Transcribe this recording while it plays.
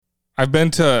I've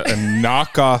been to a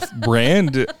knockoff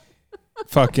brand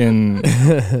fucking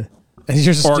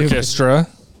orchestra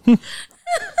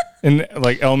in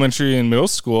like elementary and middle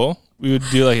school. We would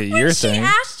do like a year thing. She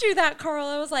asked you that, Carl.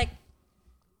 I was like,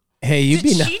 hey, you did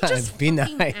be she nice. just Be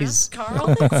fucking nice. ask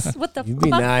Carl this? What the fuck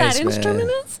nice, that man.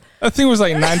 instrument is? That thing was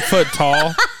like 9 foot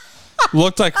tall.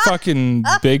 Looked like fucking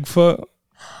Bigfoot.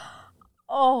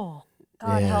 Oh,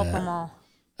 God help them all.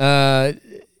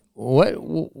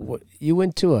 What you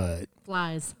went to a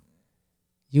Flies.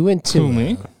 you went to Who,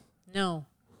 me? No.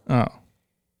 Oh.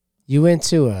 You went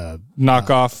to a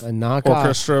Knockoff knockoff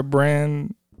orchestra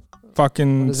brand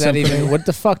fucking What does that symphony. even? What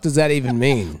the fuck does that even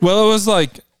mean? Well, it was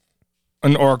like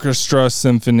an orchestra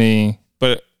symphony,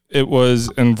 but it was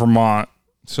in Vermont.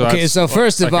 So Okay, that's so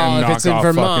first of like a all, if it's in knockoff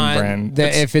fucking Vermont, brand.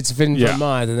 if it's in yeah.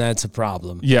 Vermont, then that's a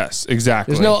problem. Yes,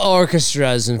 exactly. There's no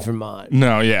orchestras in Vermont.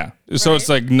 No, yeah. So it's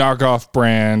like knockoff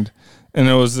brand, and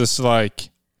it was this like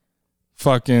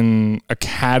fucking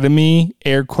academy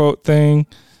air quote thing.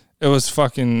 It was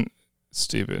fucking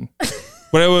stupid,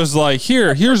 but it was like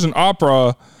here's an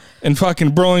opera in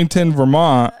fucking Burlington,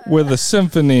 Vermont, with a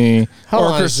symphony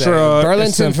orchestra.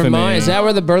 Burlington, symphony. Vermont. Is that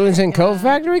where the Burlington Coat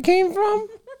Factory came from?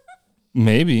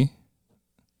 Maybe.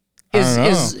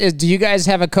 Do you guys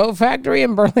have a coat factory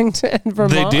in Burlington,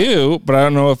 Vermont? They do, but I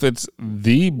don't know if it's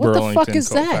the What Burlington. the fuck is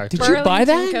Coat that? Factory. Did you buy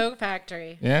that? Coke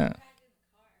Factory. Yeah.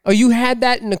 Oh, you had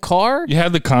that in the car? You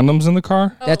had the condoms in the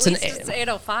car? Oh, That's at an least it's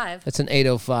 805. That's an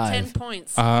 805. 10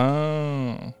 points.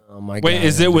 Oh. Oh my god. Wait,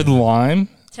 is it with lime?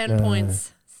 10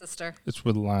 points, sister. It's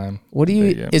with lime. What do you?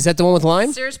 Yeah. Is that the one with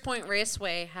lime? Sears Point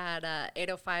Raceway had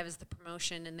 805 as the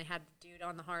promotion, and they had the dude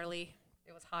on the Harley.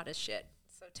 It was hot as shit.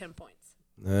 So 10 points.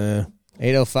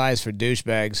 805s for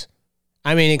douchebags.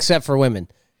 I mean, except for women.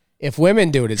 If women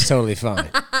do it, it's totally fine.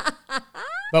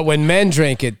 But when men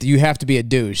drink it, you have to be a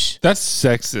douche. That's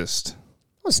sexist.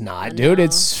 No, it's not, dude. know.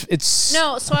 It's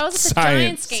No, so I was at the Science.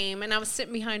 Giants game, and I was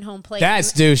sitting behind home plate.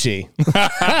 That's douchey.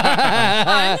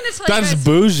 I'm gonna tell That's you guys,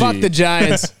 bougie. Fuck the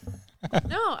Giants.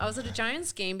 No, I was at a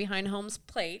Giants game behind home's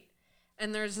plate,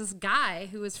 and there's this guy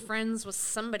who was friends with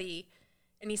somebody,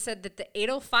 and he said that the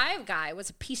 805 guy was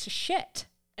a piece of shit,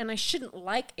 and I shouldn't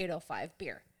like 805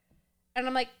 beer. And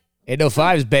I'm like,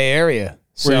 805 is Bay Area.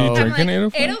 Were you So drinking I'm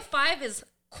like, 805? 805 is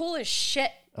cool as shit.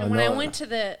 And Oh, when no. I went to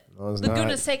the it's Laguna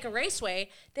not. Seca Raceway,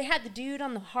 they had the dude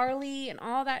on the Harley and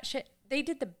all that shit. They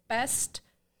did the best.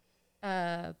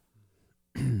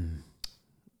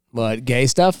 what? Gay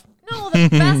stuff? No, the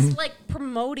best like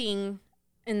promoting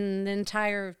in the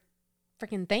entire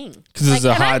freaking thing. Because there's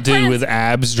Like, a and I'm hot dude friends- with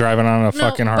abs driving on a No,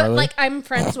 fucking but Harley. like I'm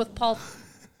friends with Paul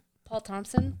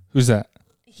Thompson. Who's that?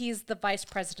 He's the vice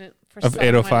president for Of Southern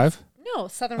 805? Wine- No,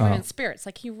 Southern Wine and Spirits.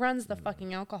 Like he runs the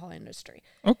fucking alcohol industry.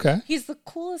 Okay. He's the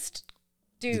coolest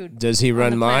dude. Does he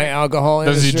run the my planet. alcohol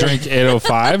Does he industry? drink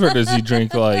 805 or does he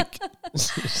drink like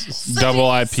double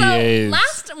IPAs?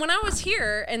 So when I was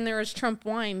here and there was Trump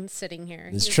wine sitting here.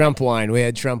 It's he was Trump wine. We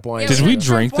had Trump wine. like, Did yeah, we had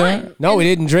drink Trump that? wine. No, And we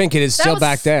didn't drink it. It's that still was-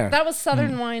 back there. That was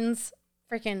Southern Wine's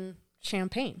freaking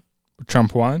champagne.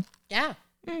 Trump wine? Yeah.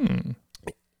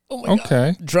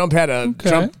 Okay. Trump had a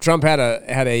Okay. Trump had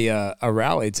a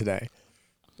rally today.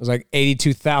 It was like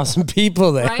 82,000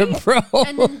 people there, Right? bro.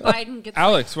 And then Biden gets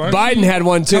Alex, why don't Biden you had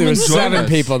one too. come There and was join 7 us?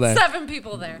 people there. 7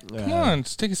 people there. Come on,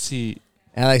 just take a seat.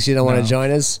 Alex, you don't want No. to join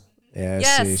us? Yeah,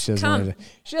 Yes, see, she doesn't come. want to.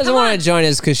 She doesn't Come want on. to join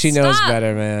us because she knows Stop.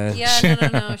 better, man. Yeah,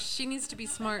 no. She needs to be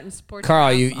smart and sporty. Carl,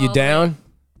 enough you all the down? way.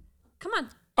 Come on.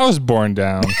 I was born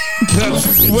down.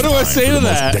 What do I say to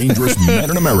that? Dangerous man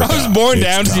in America. I was born It's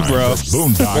downsy, time bro. for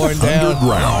Boondock Born down.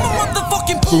 Underground.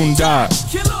 Motherfucking Boondock.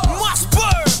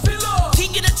 Mossberg.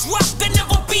 King of the drop, there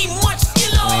never be much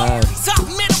killer. Top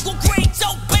medical grade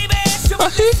dope, baby.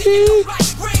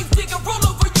 Right grave digger, roll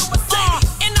over your Mercedes.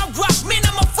 And I rock men,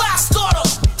 I'm a fire starter.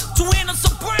 2 ounces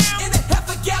of brown. And a half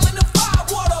a gallon of fire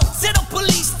water. Set up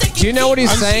police. Do you know what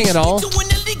he's saying at all?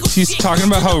 She's talking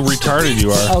about how retarded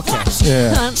you are. Okay.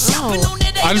 Yeah.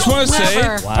 I just want to say,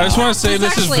 Never. I just want to say He's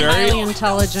this is actually highly very,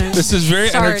 intelligent. this is very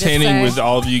Sorry to entertaining say. with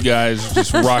all of you guys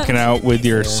just rocking out with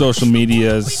your social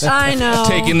medias, I know.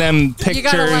 taking them You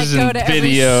gotta like pictures go and to every stupid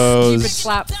videos.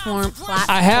 platform.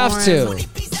 I have to.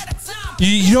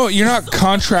 You know, you're not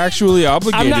contractually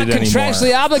obligated I'm not anymore.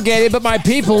 contractually obligated, but my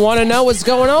people want to know what's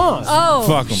going on. Oh,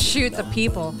 Fuck 'em. shoot the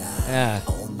people. Yeah.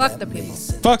 Fuck the people.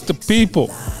 Fuck the people.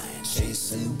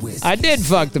 I did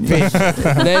fuck the people.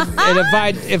 and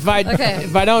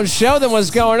if I don't show them what's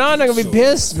going on, they're gonna be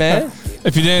pissed, man.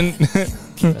 If you didn't,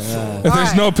 if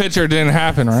there's no picture, it didn't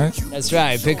happen, right? That's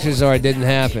right. Pictures or it didn't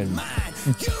happen.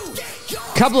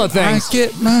 Couple of I things.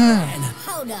 get mine.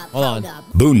 Hold up. Hold on.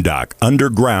 Boondock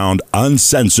Underground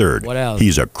Uncensored. What else?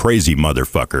 He's a crazy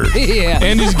motherfucker. Yeah.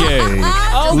 And he's gay.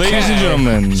 Ladies and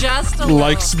gentlemen, Just a little.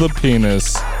 likes the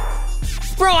penis.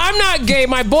 Bro, I'm not gay.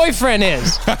 My boyfriend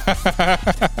is.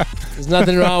 There's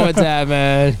nothing wrong with that,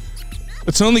 man.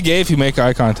 It's only gay if you make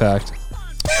eye contact.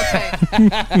 Okay.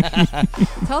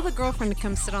 Tell the girlfriend to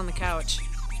come sit on the couch.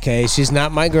 Okay, she's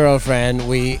not my girlfriend.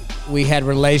 We had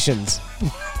relations.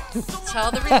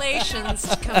 Tell the relations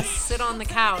to come sit on the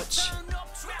couch.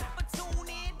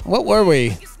 What were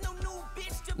we?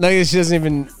 No, she doesn't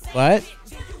even. What?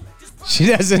 She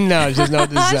doesn't know. She doesn't know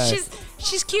what to say.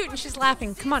 She's cute and she's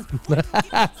laughing. Come on.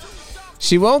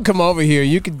 She won't come over here.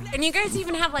 You could. And you guys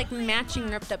even have like matching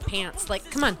ripped up pants. Like,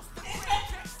 come on.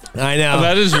 I know.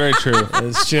 That is very true.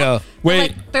 It's true.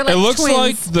 Wait, They're like it looks twins.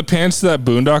 like the pants that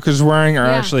Boondock is wearing are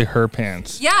Yeah. actually her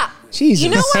pants. Yeah. Jesus. You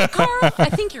know what, Carl? I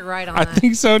think you're right on I that.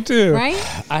 think so too. Right?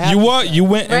 You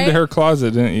went Right? into her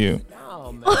closet, didn't you?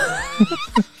 Oh, man.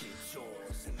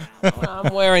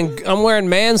 I'm wearing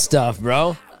man stuff,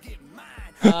 bro.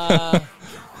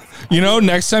 You know,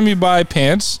 next time you buy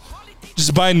pants,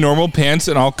 just buy normal pants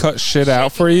and I'll cut shit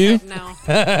out for you, No.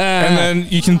 and then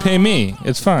you can pay me.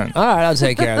 It's fine. All right, I'll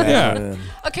take care of that. Yeah.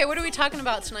 Okay, what are we talking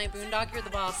about tonight, Boondock? You're the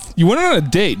boss. You went on a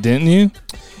date, didn't you?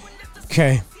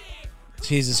 Okay.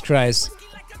 Jesus Christ.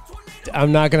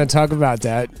 I'm not going to talk about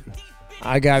that.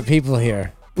 I got people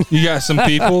here. You got some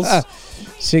peoples.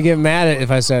 She'll get mad at if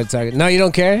I start talking. No, you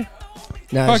don't care?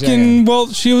 No, Fucking, well,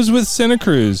 she was with Santa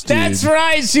Cruz, dude. That's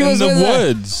right. She in was the with her.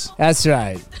 woods. That's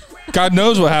right. God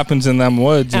knows what happens in them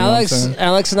woods. You know what I'm saying?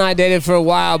 Alex and I dated for a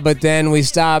while, but then we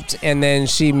stopped, and then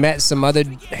she met some other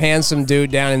handsome dude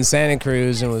down in Santa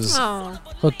Cruz and was Oh.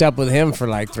 hooked up with him for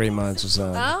like 3 months or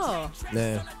so. Oh.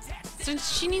 Yeah. So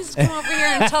she needs to come over here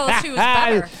and tell us who's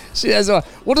better. She has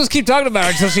we'll just keep talking about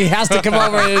her until she has to come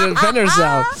over and defend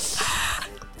herself.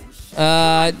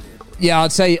 Yeah, I'll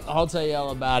tell you all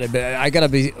about it. But I gotta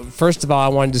be. First of all, I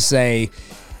wanted to say,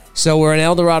 so we're in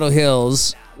El Dorado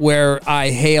Hills, where I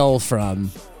hail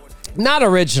from. Not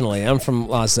originally, I'm from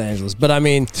Los Angeles, but I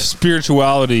mean,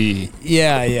 Spirituality.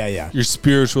 yeah. You're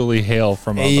spiritually hail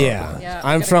from El Dorado. Yeah,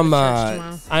 I'm gotta from go to church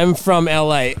tomorrow. I'm from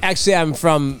LA. Actually, I'm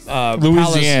from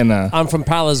Louisiana. I'm from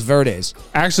Palos Verdes.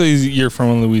 Actually, you're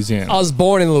from Louisiana. I was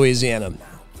born in Louisiana.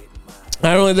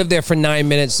 I only lived there for 9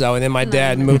 minutes, though, and then my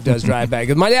dad moved us right back.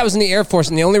 'Cause my dad was in the Air Force,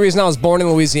 and the only reason I was born in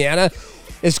Louisiana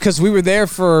is because we were there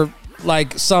for,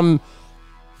 like, some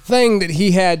thing that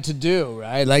he had to do,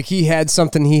 right? Like, he had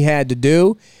something he had to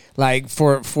do, like,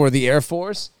 for the Air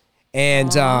Force. And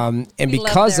We love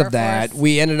because the of Air that, Force.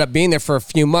 we ended up being there for a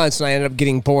few months, and I ended up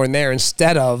getting born there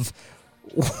instead of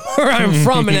where I'm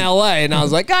from in L.A. And I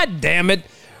was like, God damn it.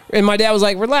 And my dad was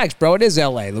like, relax, bro. It is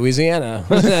L.A., Louisiana.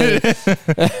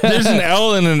 There's an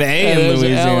L and an A in There's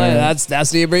Louisiana. LA. That's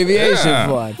the abbreviation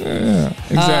for it.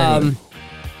 Exactly.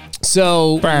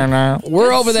 So Burnout. we're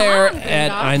Good over there song,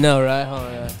 at. Boondock. I know, right? Hold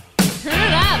on. Turn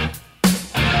it up.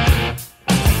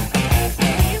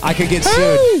 I could get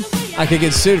sued. I could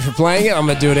get sued for playing it. I'm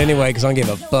gonna do it anyway because I don't give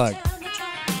a fuck.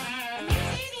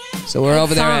 So we're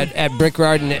over there at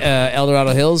Brickyard in El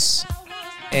Dorado Hills,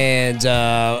 and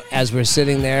as we're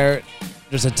sitting there,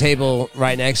 there's a table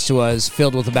right next to us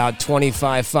filled with about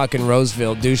 25 fucking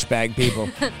Roseville douchebag people.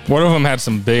 One of them had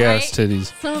some big ass Right?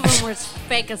 titties. Some of them were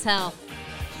fake as hell.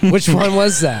 Which one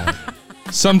was that?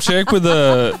 Some chick with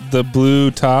the blue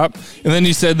top, and then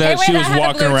you said that she was I had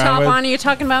walking a blue around top with. on. Are you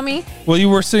talking about me? Well, you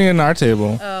were sitting at our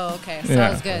table. Oh, okay. So Yeah.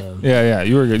 that was good. Yeah,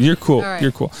 you were good. You're cool. All right.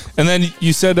 You're cool. And then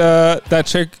you said that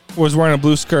chick was wearing a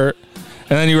blue skirt,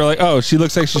 and then you were like, "Oh, she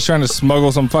looks like she's trying to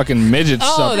smuggle some fucking midget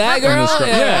Oh, stuff." that in the girl? skirt."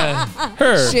 Yeah.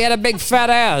 Her. She had a big fat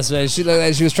ass. Man. She looked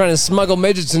like she was trying to smuggle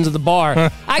midgets into the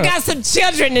bar. I got some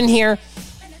children in here.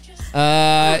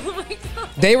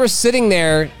 They were sitting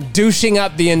there douching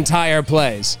up the entire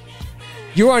place.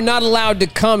 You are not allowed to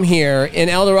come here in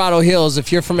El Dorado Hills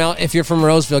if you're from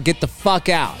Roseville. Get the fuck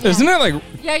out. Isn't that like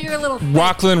Yeah, you're a little.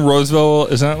 Rockland, Roseville?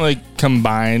 Isn't that like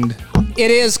combined?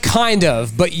 It is kind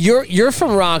of, but you're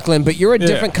from Rockland, but you're a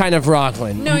different kind of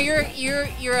Rockland. No, you're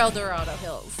El Dorado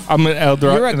Hills. I'm an El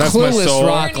Dorado. You're a that's my clueless soul.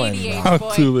 rock. You're an Rockland. 88 I'm boy.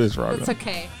 clueless Rockland. It's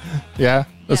okay. Yeah,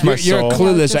 that's Yeah. my You're soul.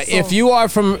 clueless. Yeah, If you are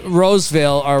from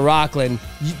Roseville or Rockland,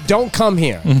 don't come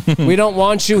here. We don't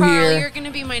want you Carl, here. you're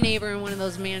gonna be my neighbor in one of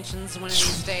those mansions one of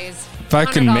these days. If I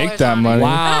can make $100 that on it. money,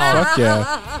 Wow. fuck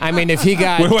yeah. I mean, if he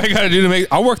got What do I got to do to make?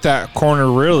 I'll work that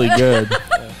corner really good.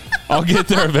 I'll get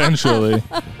there eventually.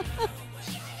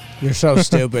 You're so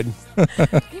stupid.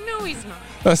 You know he's not.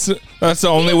 That's the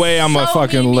only way I'm gonna So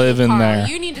fucking mean, live in Carl. there.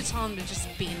 You need to tell him to just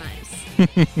be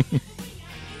nice.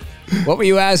 What were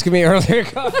you asking me earlier?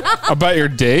 About your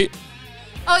date?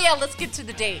 Oh yeah, let's get to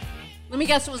the date. Let me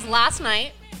guess. It was last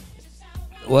night.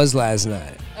 Was last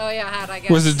night. Oh yeah, how'd I guess?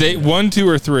 Was it date 1, 2,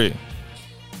 or 3?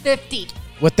 50,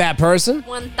 With that person?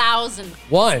 1,000.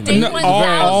 One. Date No, 1,000.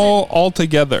 all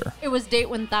together. It was date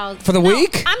 1,000 For the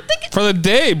week? I'm thinking For the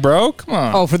day, bro. Come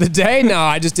on. Oh, for the day? No,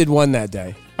 I just did one that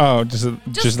day. Oh, just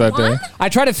that one? day. I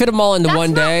try to fit them all into That's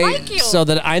one not day, like you. so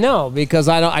that I know because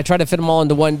I try to fit them all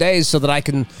into one day so that I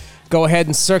can go ahead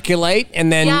and circulate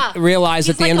and then Yeah. realize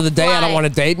He's at the like end a of the day I don't fly. want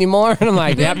to date anymore. And I'm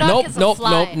like, yep, Moondog nope, is a nope,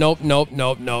 fly.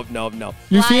 nope.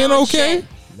 You Fly feeling on okay? shit.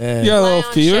 Eh. You got a Fly little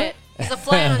on fever? shit. He's a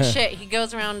fly on shit. He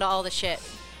goes around to all the shit.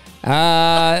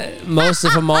 Most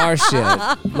of them are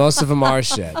shit. Most of them are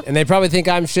shit, and they probably think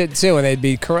I'm shit too, and they'd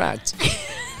be correct.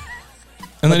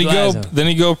 And then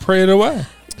you go pray it away.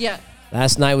 Yeah,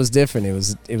 Last night was different. It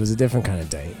was a different kind of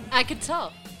date. I could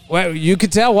tell. Well, you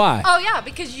could tell why. Oh yeah,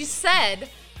 because you said.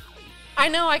 I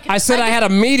know I could. I said I had a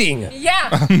meeting.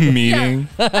 Yeah. Meeting.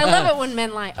 Yeah. I love it when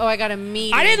men lie. Oh, I got a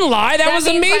meeting. I didn't lie. That was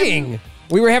a means I'm- meeting.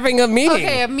 We were having a meeting.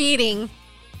 Okay, a meeting.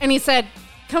 And he said,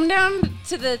 come down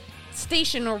to the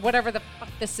station or whatever the fuck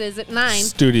this is at 9.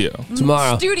 Studio.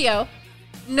 Tomorrow. Studio.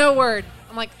 No word.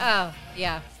 I'm like, oh,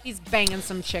 yeah. He's banging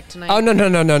some chick tonight. Oh no.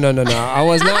 I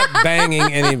was not banging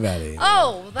anybody.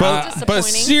 Oh, that's disappointing. But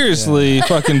seriously,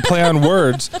 fucking play on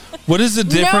words. What is the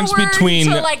difference no word between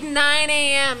till like 9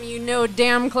 a.m. You know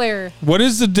damn clear. what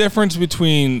is the difference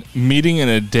between meeting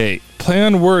and a date? Play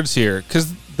on words here,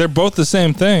 because they're both the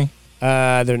same thing.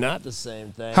 They're not the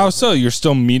same thing. How so? You're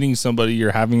still meeting somebody.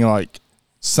 You're having like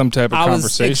some type of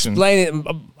conversation. What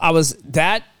I was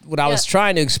Yeah.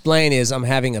 trying to explain is I'm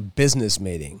having a business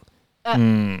meeting.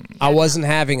 I wasn't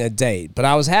having a date, but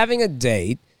I was having a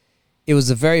date. It was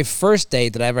the very first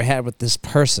date that I ever had with this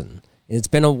person. It's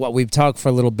been what we've talked for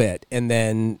a little bit, and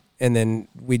then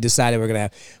we decided we're gonna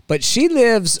have. But she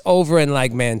lives over in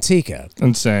like Manteca.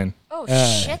 Insane. Oh,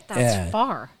 shit, that's yeah.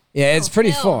 far. Yeah, it's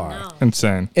pretty Hell far. no.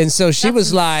 Insane. And so she That's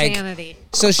was like, insanity.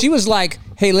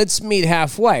 hey, let's meet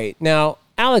halfway. Now,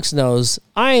 Alex knows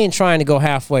I ain't trying to go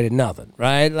halfway to nothing,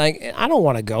 right? Like, I don't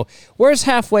want to go. Where's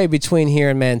halfway between here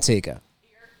and Manteca?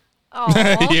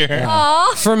 Here.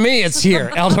 For me, it's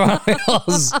here, El Dorado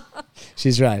Hills.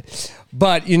 She's right.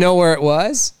 But you know where it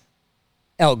was?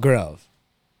 Elk Grove.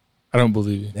 I don't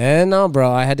believe you. No,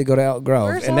 bro, I had to go to Elk Grove.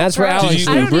 Where's and Elk that's where Grove? Alex Did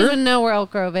you I don't Uber? even know where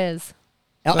Elk Grove is.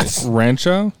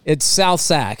 Rancho? It's South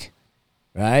Sac,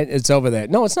 right? It's over there.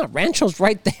 No, it's not. Rancho's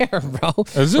right there, bro.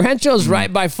 Is it? Rancho's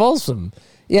right by Folsom.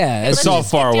 Yeah. It's Let's all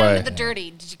just far get down away. to the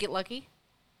dirty. Did you get lucky?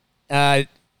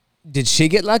 Did she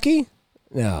get lucky?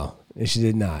 No, she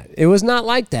did not. It was not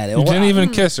like that. You didn't even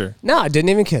kiss her. No, I didn't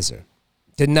even kiss her.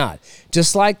 Did not.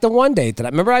 Just like the one date that I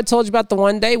remember I told you about the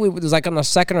one date. It was like on a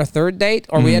second or third date,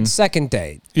 or we had second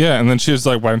date. Yeah, and then she was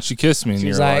like, "Why don't you kiss me?" And She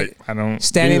you're was like, "I don't."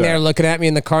 standing do that. there looking at me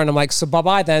in the car, and I'm like, so bye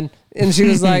bye then. And she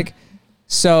was like,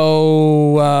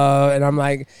 so, and I'm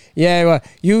like, yeah, well,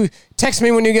 you text me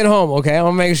when you get home, okay?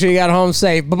 I'll make sure you got home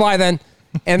safe. Bye bye then.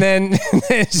 And then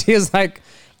she was like,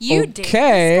 You did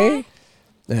okay.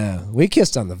 this Yeah, we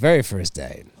kissed on the very first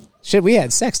date. Shit, we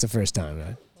had sex the first time,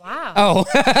 right? Wow.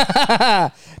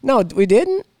 Oh, no, we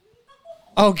didn't.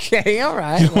 Okay, all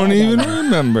right. You don't even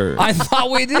remember. I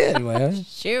thought we did. Well,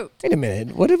 Shoot. wait a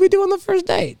minute. What did we do on the first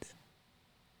date?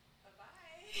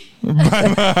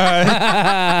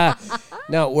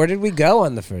 No, where did we go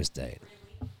on the first date?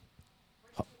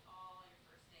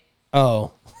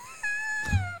 Oh.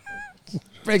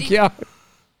 Brickyard.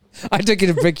 I took you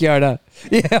to Brickyard, huh?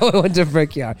 Yeah, we went to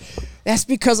Brickyard. That's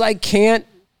because I can't,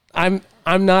 I'm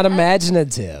not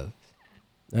imaginative.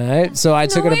 All right, so I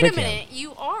took her to Wait a Brickyard. minute.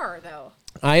 You are, though.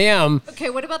 I am. Okay,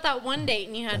 what about that one date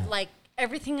and you had, like,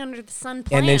 everything under the sun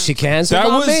planned? And then she canceled That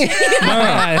on was- me.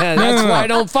 That's why I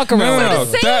don't fuck around No, with no, her.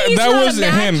 Saying he's that not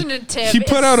wasn't him. imaginative He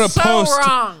put out a is so post.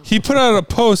 wrong. He put out a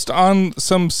post on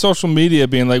some social media,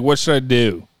 being like, "What should I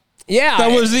do?" Yeah.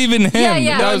 That was even him. Yeah,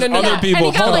 yeah. That was No. other people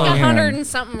And he got following like him. 100 and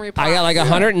something replies. I got like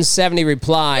 170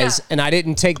 replies, Yeah. and I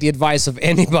didn't take the advice of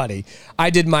anybody. I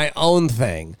did my own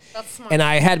thing. That's smart. And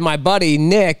I had my buddy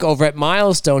Nick over at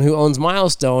Milestone, who owns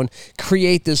Milestone,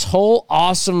 create this whole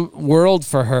awesome world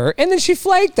for her, and then she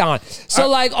flaked on. So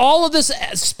like all of this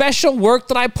special work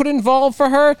that I put involved for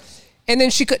her, and then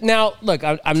she could. Now look,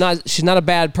 I'm not. She's not a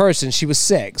bad person. She was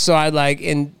sick, so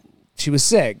she was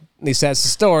sick. At least that's the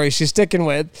story she's sticking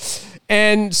with.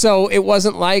 And so it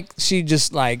wasn't like she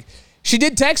just like she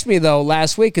did text me though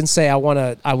last week and say I want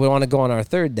to go on our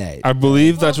third date. I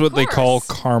believe that's Well, what of they call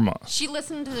course. karma. She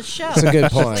listened to the show. That's a good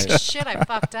point. Like, shit, I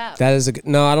fucked up. That is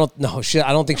no, I don't no shit.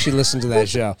 I don't think she listened to that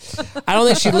show. I don't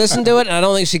think she listened to it, and I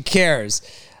don't think she cares.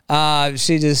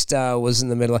 She just was in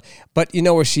the middle of. But you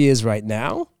know where she is right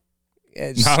now?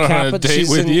 Not on a date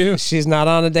with you? She's not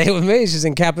on a date with me. She's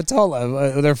in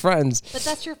Capitola with her friends. But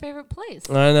that's your favorite place.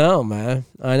 I know, man.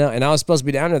 I know. And I was supposed to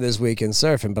be down there this weekend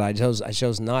surfing, but I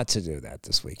chose not to do that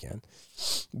this weekend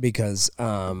because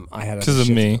I had because of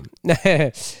me.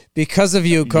 Because of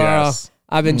you, Carl. Yes.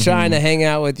 I've been trying to hang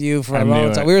out with you for a I long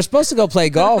knew time. it. We were supposed to go play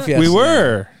golf yesterday. We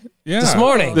were. Yeah. This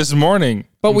morning. I'm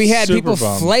But we had super people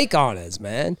bummed. flake on us,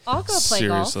 man. I'll go play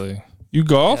golf. Seriously. You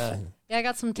golf? Yeah, I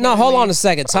got some. No, hold on a TaylorMade.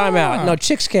 second. Time out. No,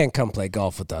 chicks can't come play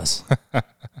golf with us.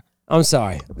 I'm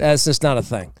sorry. That's just not a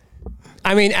thing.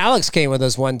 I mean, Alex came with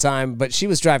us one time, but she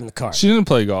was driving the car. She didn't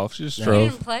play golf. She just You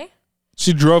drove. didn't play?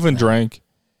 She drove and drank.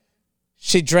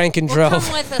 She drank and Well, drove.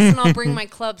 come with us and I'll bring my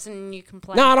clubs and you can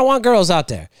play. No, I don't want girls out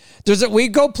there. We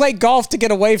go play golf to get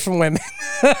away from women.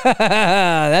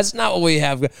 That's not what we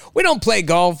have. We don't play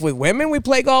golf with women. We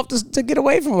play golf to get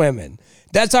away from women.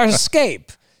 That's our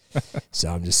escape. So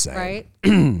I'm just saying.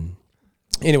 Right?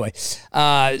 Anyway,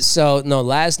 so no,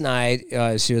 last night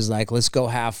she was like, let's go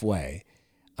halfway.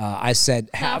 I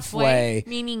said halfway.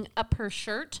 Meaning up her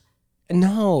shirt?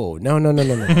 No.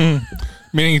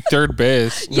 Meaning third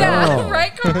base. Yeah, No.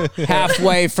 right, Carl?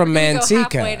 Halfway from Go halfway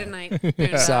Manteca.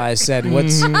 tonight. So I said,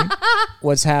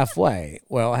 what's halfway?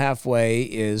 Well, halfway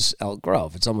is Elk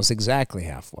Grove. It's almost exactly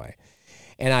halfway.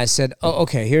 And I said, oh,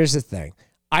 okay, here's the thing.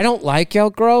 I don't like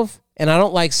Elk Grove and I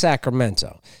don't like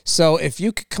Sacramento. So if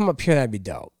you could come up here, that'd be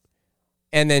dope.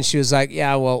 And then she was like,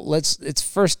 yeah, well, it's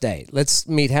first date. Let's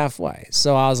meet halfway.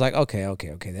 So I was like, okay.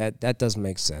 That does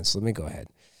make sense. Let me go ahead.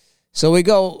 So we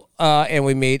go and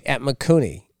we meet at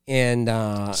McCooney. And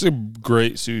It's a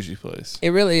great sushi place.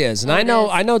 it really is. And Oh,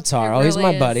 I know Taro. It He's my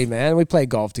really buddy, is. man. We play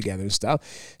golf together and stuff.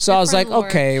 So My I was like, friend Laura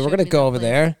okay, we're showed going to me go that over place.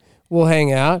 there. We'll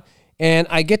hang out. And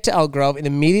I get to Elk Grove, and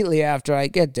immediately after I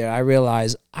get there, I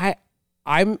realize I'm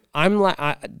like,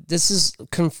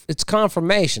 it's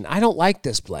confirmation. I don't like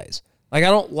this place. Like, I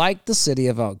don't like the city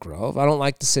of Elk Grove. I don't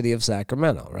like the city of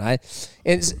Sacramento, right?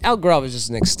 Elk Grove is just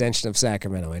an extension of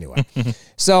Sacramento anyway.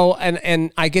 So,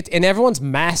 and everyone's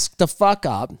masked the fuck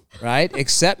up, right?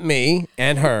 Except me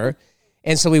and her.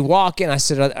 And so we walk in. I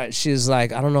said, she's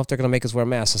like, I don't know if they're going to make us wear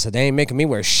masks. I said, they ain't making me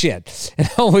wear shit.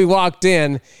 And we walked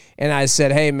in, and I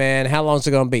said, hey, man, how long is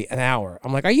it going to be? An hour.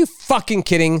 I'm like, are you fucking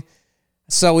kidding?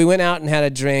 So we went out and had a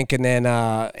drink, and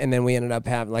then we ended up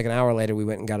having, like an hour later, we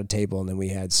went and got a table, and then we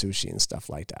had sushi and stuff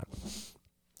like that.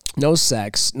 No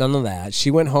sex, none of that. She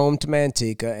went home to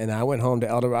Manteca, and I went home to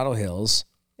El Dorado Hills,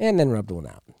 and then rubbed one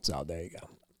out. So there you go.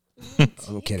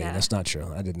 I'm kidding. That's not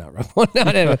true. I did not rub one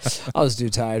out. I was too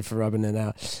tired for rubbing it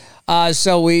out.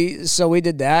 So we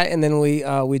did that, and then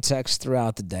we text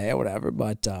throughout the day or whatever.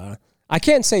 But I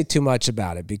can't say too much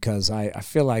about it because I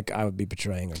feel like I would be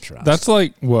betraying her trust. That's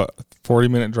like, what,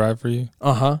 40-minute drive for you?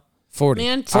 40.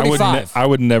 Man, 45. I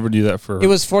would never do that for her. It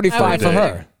was 45 for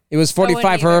her. It was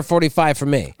 45 for her, 45 for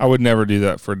me. I would never do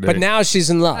that for a date. But now she's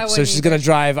in I love, so wouldn't she's either. going to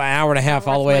drive an hour and a half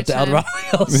Not all the worth way my up to El time.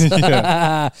 Dorado Hills.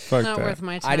 Yeah. Fuck Not that. worth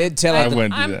my time. I did tell her I that-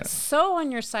 wouldn't do I'm that. so on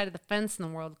your side of the fence in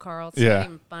the world, Carl. It's Yeah. not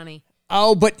even funny.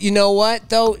 Oh, but you know what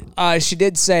though? She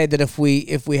did say that if we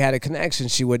had a connection,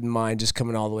 she wouldn't mind just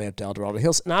coming all the way up to El Dorado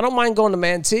Hills. And I don't mind going to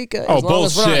Manteca Oh, as long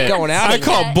as we're not bullshit. going out. I of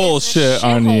call It's a bullshit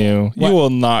on shithole. you. You will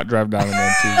not drive down to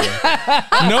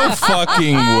Manteca. No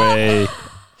fucking way.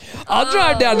 I'll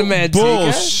drive down to Manteca.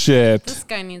 Bullshit. This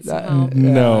guy needs some help.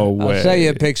 No way. I'll show you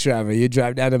a picture of her. You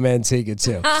drive down to Manteca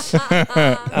too.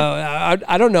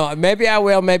 I don't know. Maybe I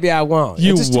will. Maybe I won't.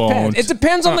 You it just won't. Depends. It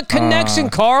depends on the connection,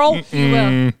 Carl. You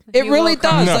will. It You really will,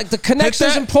 Carl. does. No. Like the connection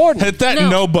is Hit that- important. Hit that No.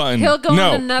 no button. He'll go no,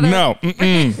 on another- No.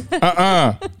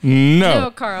 No.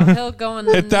 No, Carl. He'll go on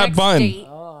the Hit that next button. date.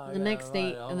 The next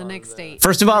date and the next date.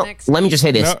 First of all, Next let me just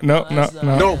say this. No.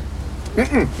 No.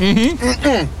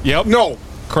 Yep. No.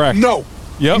 Correct. No.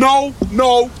 Yep. No.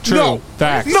 No. True. No.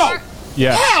 Facts. No.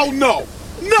 Yeah. Hell no.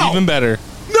 No. Even better.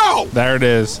 No. There it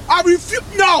is. I refuse.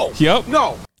 No. Yep.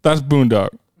 No. That's Boondock.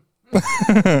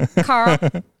 Carl,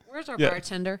 where's our Yeah.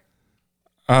 bartender?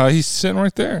 He's sitting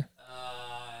right there.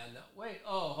 Wait.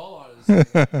 Oh, hold on a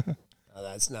second.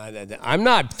 That's not. I'm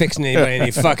not fixing anybody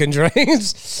any fucking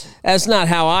drinks. That's not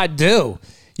how I do.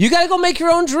 You gotta go make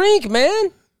your own drink,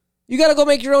 man. You gotta go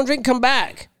make your own drink. Come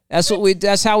back. That's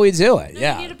how we do it. No,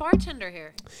 Yeah. you need a bartender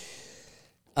here.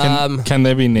 Can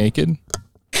they be naked?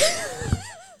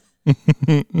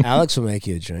 Alex will make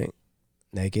you a drink.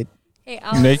 Naked. Hey,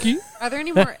 Alex, Naked? are there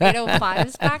any more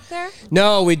 805s back there?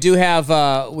 No, we do have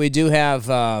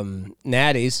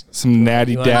natties. Some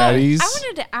natty wanna- daddies. I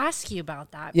wanted to ask you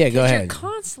about that. Yeah, go because ahead. You're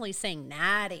constantly saying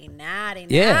natty, natty,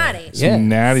 Yeah. natty. Yeah. Some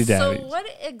natty So daddies. what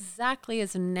exactly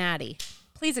is a natty?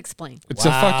 Please explain. It's a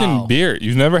fucking beer.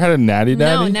 You've never had a Natty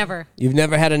Daddy? No, never. You've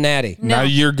never had a natty. No. Now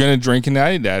you're gonna drink a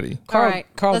Natty Daddy. All right,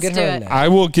 Carl, let's get do her it. a natty. I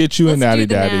will get you Let's a Natty do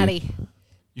the Daddy. natty.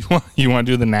 You want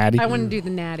to do the Natty? I want to do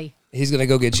the natty. He's gonna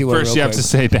go get you one. First, real you have quick. to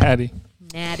say Daddy.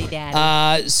 Natty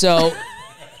daddy. So,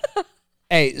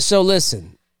 hey, so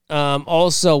listen.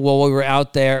 Also, while we were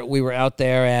out there at where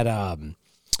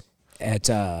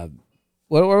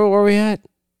were we at?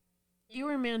 You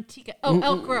were in Manteca. Oh,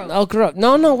 Elk Grove. Elk Grove.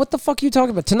 No. What the fuck are you talking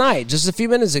about? Tonight, just a few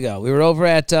minutes ago, we were over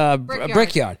at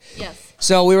Brickyard. Yes.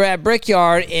 So we were at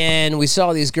Brickyard and we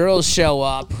saw these girls show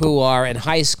up who are in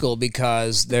high school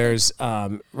because there's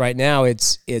right now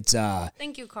it's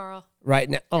Thank you, Carl. right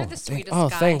now. You're the sweetest oh,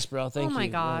 guy. thanks, bro. Thank you. Oh my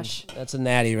gosh. That's a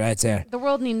natty right there. The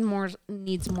world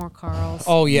needs more Carls.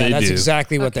 Oh yeah, They that's do.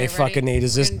 exactly what Okay, they ready? fucking need.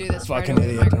 Is We're this gonna do this fucking right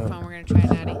over the idiot? microphone. We're gonna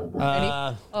try natty.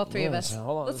 Ready? All three of us. so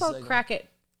hold on Let's a all second. crack it.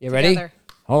 You ready? Together.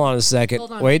 Hold on a second.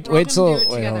 Hold on. Wait We're all till gonna do it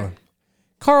wait, hold together. on.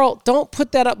 Carl, don't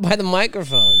put that up by the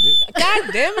microphone, dude. God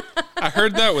damn it. I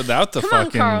heard that without the Come on,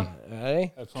 fucking Carl.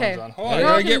 Ready? Okay. Hold on, We're I all gotta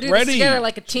gonna get do this ready. together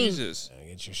like a team. Jesus.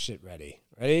 Get your shit ready.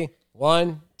 Ready?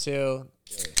 1, 2,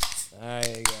 3.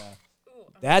 There you go.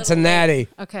 That's a natty.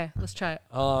 Okay, let's try it.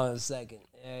 Hold on a second.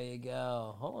 There you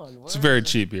go. Hold on. It's very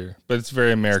cheap beer, but it's very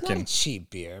It's American. not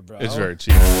cheap beer, bro. It's very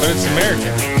cheap, but it's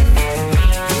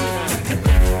American.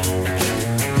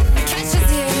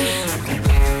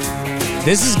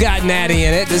 This has got natty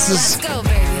in it. This is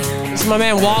my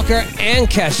man Walker and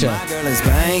Kesha. My girl is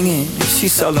banging,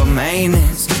 she's solo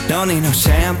maintenance. Don't need no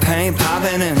champagne,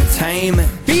 poppin' entertainment.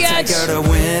 Bitch. Take her to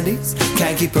Wendy's,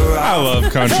 can't keep her I out.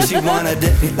 love country. She wanna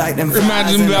dip me like them fries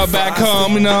Imagine in the about back frosty.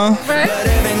 home, you know. But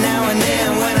every now and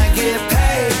then when I get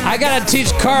paid, I gotta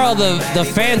teach Carl the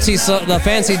fancy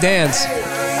dance.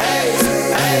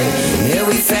 yeah,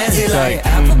 we fancy like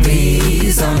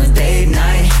Applebee's on a date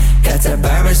night. Got that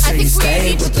Bourbon Street think we steak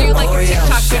need to with do, the like, a Oreo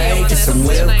TikTok video shake of and this some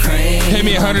whipped tonight. cream. Pay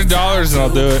me $100 and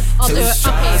I'll do it. I'll do it.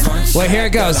 Okay. Well, here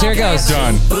it goes. Here it goes.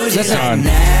 Done. Bougie like Done.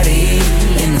 Natty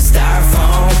in the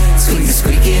styrofoam,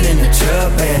 squeaking in the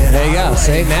truck bed. There you go.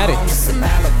 Say natty. Some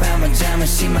Alabama jam and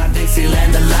she my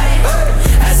Dixieland delight.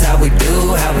 That's how we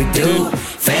do,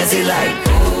 fancy like.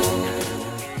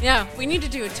 Yeah, we need to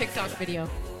do a TikTok video.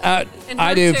 I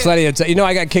her do too. plenty of.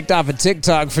 I got kicked off of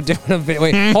TikTok for doing a video.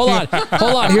 Wait, hold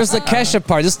on. Here's the Kesha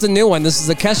part. This is the new one. This is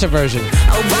the Kesha version.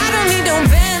 Oh, I don't need no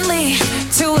Bentley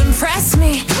to impress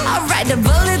me. I'll ride the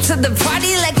bullet to the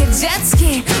party like a jet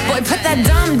ski. Boy, put that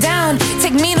dumb down.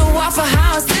 Take me to Waffle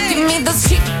House. Give me those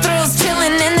cheap thrills,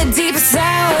 chilling in the deep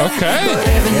south. Okay.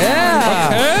 Yeah.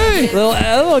 Hey.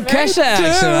 Little Kesha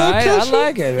action, right? I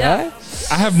like it, Yeah. right?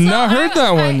 I have not heard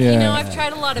that one yet. You know, I've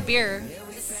tried a lot of beer.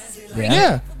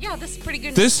 Yeah. Yeah, this is pretty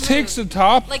good. This Smooth. takes the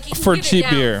top Like, you can for get it cheap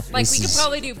down. beer. Like we could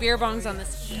probably do beer bongs on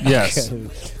this. Yes.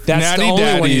 That's Natty the only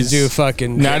one you Daddies. do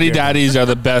fucking. Natty Daddies are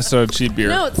the best of cheap beer.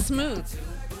 No, it's smooth.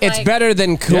 It's Like, better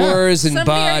than Coors and some Bud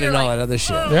beer and you're all like, that other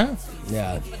shit. "Ugh," Yeah.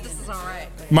 Yeah. But this is all right.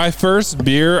 My first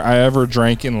beer I ever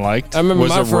drank and liked I remember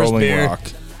was my a first Rolling beer. Rock.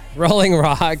 Rolling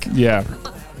Rock. Yeah.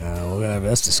 Oh, whatever.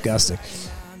 That's disgusting.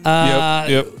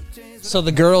 Yep. So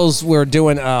the girls were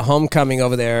doing a homecoming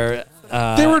over there.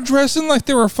 They were dressing like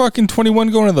they were fucking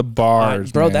 21 going to the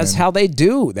bars, Bro, man. that's how they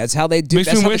do. That's how they do. Makes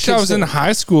That's me how the wish I kids was do. in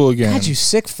high school again. God, you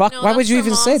sick fuck. No, Why would that's you their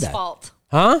even say mom's that? Fault.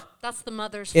 Huh? That's the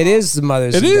mother's. It fault. is the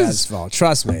mother's It and is. dad's fault.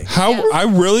 Trust me. How Yes. I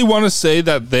really want to say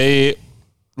that they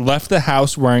left the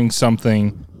house wearing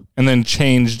something and then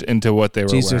changed into what they were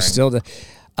Jeez, wearing. they're still the.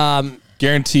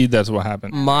 Guaranteed that's what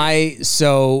happened.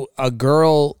 So a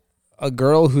girl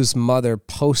whose mother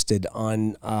posted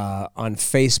on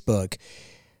Facebook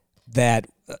that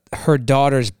her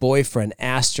daughter's boyfriend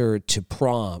asked her to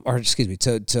prom, or excuse me,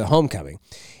 to homecoming,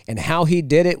 and how he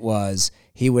did it was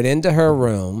he went into her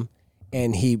room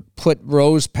and he put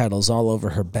rose petals all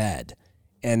over her bed,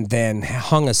 and then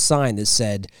hung a sign that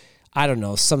said, I don't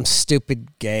know, some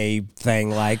stupid gay thing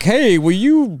like, "Hey, will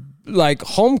you like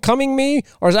homecoming me?"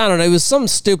 Or I don't know, it was some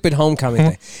stupid homecoming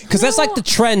thing. Because that's like the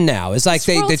trend now. It's like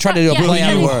they try to do a Yeah, play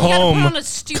on you words. gotta put Home on a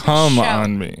stupid come show.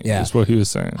 on me. Yeah. Is what he was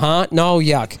saying. Huh? No,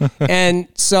 yuck. And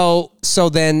so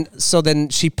then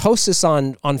she posts this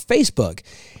on Facebook,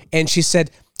 and she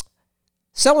said,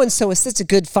 "So and so is such a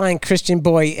good, fine Christian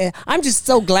boy. I'm just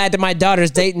so glad that my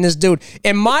daughter's dating this dude."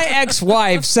 And my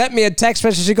ex-wife sent me a text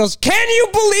message. She goes, "Can you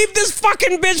believe this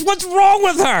fucking bitch? What's wrong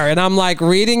with her?" And I'm like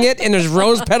reading it, and there's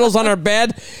rose petals on her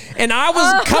bed, and I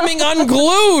was coming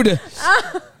unglued.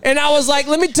 And I was like,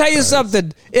 let me tell you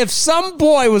something. If some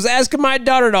boy was asking my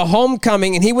daughter to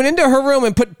homecoming and he went into her room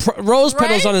and put rose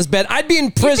petals Right? on his bed, I'd be in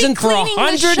prison for cleaning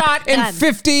the shotgun.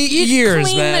 150 You'd years,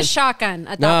 clean man. the shotgun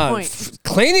at that point.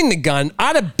 Cleaning the gun,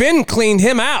 I'd have been cleaned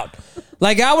him out.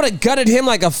 Like, I would have gutted him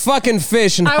like a fucking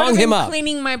fish and I would hung have him been up.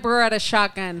 cleaning my Beretta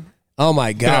shotgun. Oh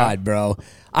my God, bro!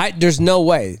 There's no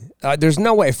way. There's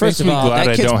no way. First Makes of me all, glad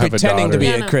that I kid's don't have a pretending to be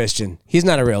daughter. a Christian. He's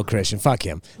not a real Christian. Fuck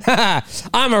him.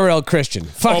 I'm a real Christian.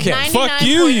 Fuck him. Fuck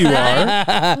you, you are.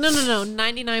 No.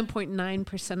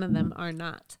 99.9% of them are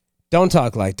not. Don't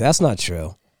talk like that. That's not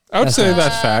true. I would say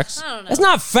that's facts. I don't know. That's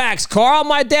not facts, Carl.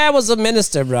 My dad was a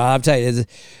minister, bro. I'm telling you.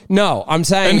 No, I'm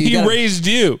saying. And you he gotta- raised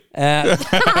you.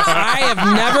 I have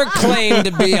never claimed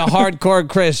to be a hardcore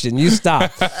Christian. You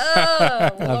stop.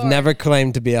 I've never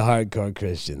claimed to be a hardcore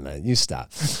Christian, man. You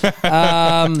stop.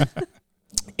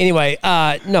 Anyway,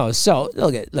 no. So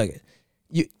look at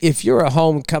you. If you're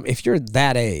if you're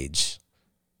that age,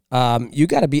 you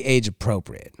got to be age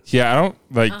appropriate. Yeah, I don't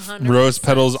like 100%. rose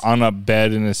petals on a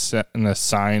bed and a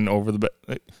sign over the bed.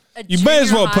 Like, A you may as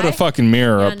junior well put a high? fucking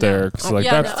mirror Yeah, up there because like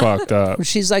Yeah, that's no. fucked up.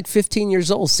 She's like 15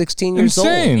 years old, 16 years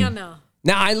Insane. Yeah, old. no.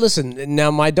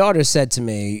 Now my daughter said to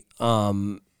me, what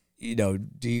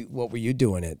were you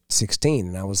doing at 16?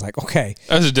 And I was like, okay.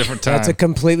 That was a different time. That's a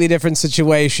completely different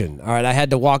situation. All right, I had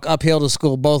to walk uphill to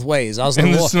school both ways. I was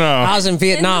In the war. snow. I was in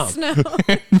Vietnam.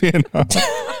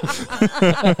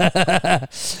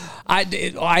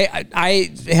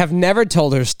 I have never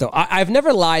told her stuff. I've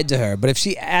never lied to her. But if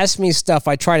she asks me stuff,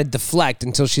 I try to deflect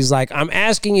until she's like, "I'm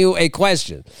asking you a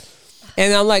question,"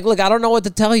 and I'm like, "Look, I don't know what to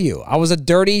tell you. I was a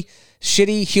dirty,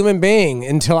 shitty human being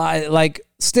until I like."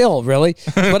 Still, really,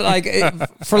 but like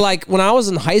for like when I was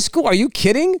in high school, are you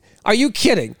kidding? Are you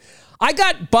kidding? I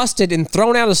got busted and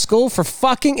thrown out of school for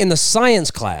fucking in the science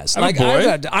class. Like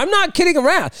I'm not kidding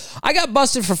around. I got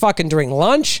busted for fucking during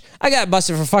lunch. I got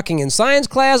busted for fucking in science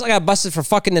class. I got busted for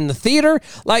fucking in the theater.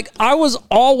 Like I was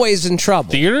always in trouble.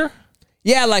 Theater?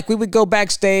 Yeah, like we would go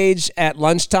backstage at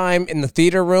lunchtime in the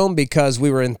theater room because we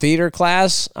were in theater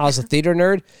class. I was a theater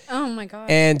nerd. Oh my God.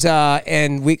 And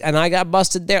I got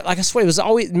busted there. Like I swear, it was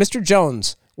always Mr.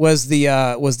 Jones was the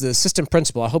assistant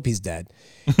principal. I hope he's dead.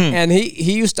 And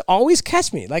he used to always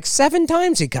catch me. Like 7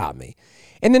 times he caught me.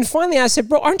 And then finally I said,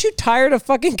 "Bro, aren't you tired of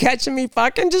fucking catching me?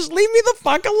 Fucking just leave me the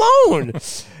fuck alone."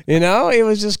 You know, it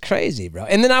was just crazy, bro.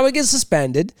 And then I would get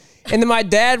suspended. And then my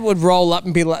dad would roll up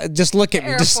and be like, just look at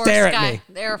me, just stare at me.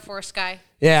 The Air Force guy.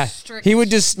 Yeah. Strict. He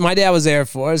would just, my dad was Air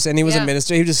Force and he was a Yeah.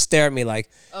 minister. He would just stare at me like,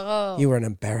 you were an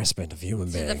embarrassment of human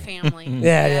To the being. family.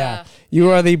 Yeah. You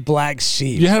are the black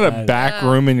sheep. You had a back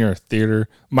room in your theater.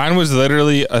 Mine was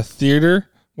literally a theater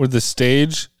with the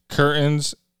stage,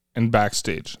 curtains, and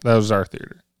backstage. That was our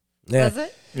theater. Yeah. Was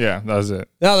it? Yeah, that was it.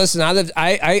 No, listen,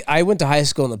 I went to high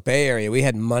school in the Bay Area. We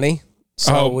had money.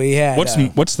 So we had.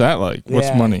 What's that like? What's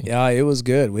yeah, money? Yeah, it was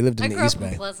good. We lived I in grew the East up in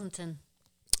Bay. Pleasanton.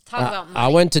 Talk about money. I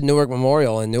went to Newark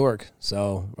Memorial in Newark,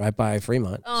 so right by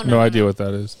Fremont. Oh, No idea what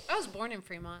that is. I was born in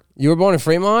Fremont. You were born in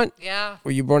Fremont? Yeah.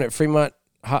 Were you born at Fremont,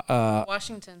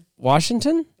 Washington.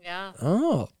 Washington? Yeah.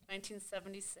 Oh,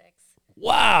 1976.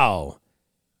 wow.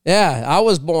 Yeah, I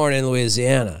was born in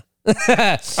Louisiana.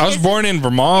 I was born in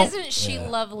Vermont. Isn't She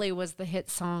Lovely was the hit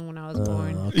song when I was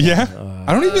born. Yeah,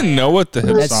 I don't even know what the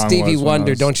hit That's song Stevie was when I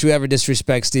Wonder. was- Don't you ever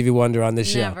disrespect Stevie Wonder on this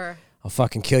show. Never. I'll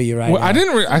fucking kill you right Well, now. I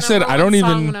didn't. I said I number don't one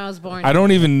song even. when I was born. I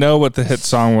don't even know what the hit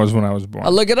song was when I was born.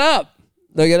 I'll look it up.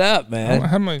 Look it up, I man.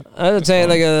 have my. I'll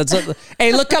tell you,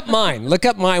 hey, look up mine. Look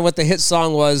up mine. What the hit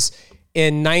song was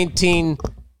in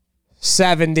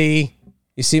 1970.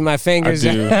 You see my fingers?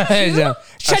 I do.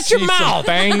 Shut your mouth.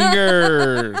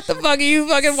 Bangers. The fuck are you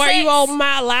fucking? Why are you all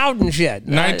loud and shit?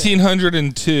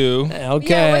 1902. Okay.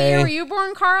 Yeah, what year were you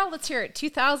born, Carl? Let's hear it.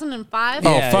 2005?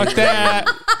 Oh, Yeah. fuck that.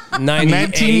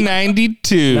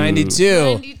 1992. 92.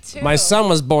 92. My son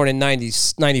was born in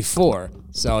 94,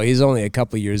 so he's only a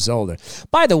couple years older.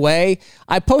 By the way,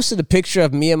 I posted a picture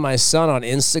of me and my son on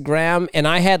Instagram, and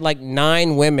I had like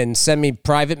 9 women send me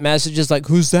private messages like,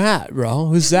 "Who's that, bro?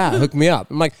 Who's that? Hook me up."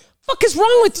 I'm like, "Fuck is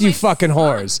wrong with you fucking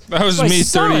whores?" That was My me 30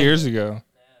 son. years ago.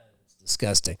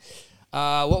 Disgusting.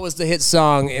 What was the hit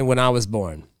song when I was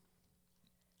born?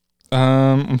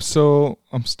 I'm still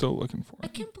looking for I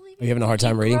it. can't believe Are you having a hard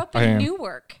time grew reading? up I in am.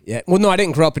 Newark. Yeah. Well, no, I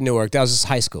didn't grow up in Newark. That was just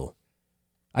high school.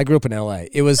 I grew up in LA.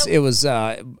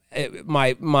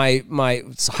 My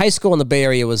high school in the Bay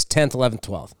Area was 10th, 11th,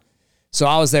 12th. So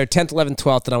I was there 10th, 11th,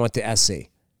 12th, and I went to SC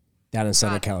down in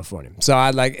Southern California. So I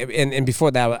and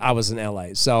before that I was in LA.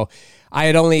 So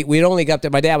we'd only got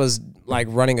there. My dad was like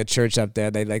running a church up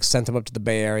there. They like sent him up to the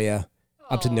Bay Area,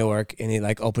 up to Newark, and he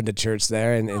like opened a church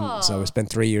there, and so we spent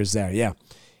 3 years there. Yeah,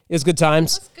 it was good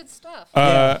times. That's good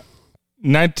stuff.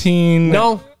 19.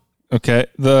 No, Okay.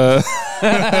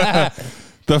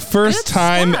 The first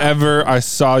time ever I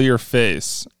saw your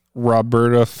face,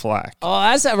 Roberta Flack.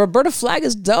 oh, Roberta Flack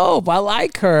is dope. I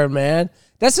like her, man.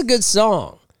 That's a good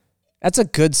song. That's a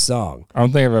good song. I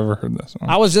don't think I've ever heard that song.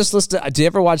 I was just listening. Did you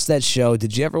ever watch that show?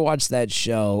 Did you ever watch that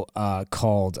show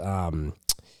called,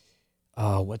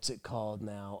 what's it called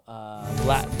now?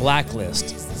 Blacklist.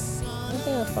 I think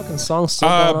that fucking song's still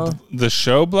going on. The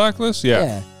show Blacklist?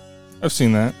 Yeah. I've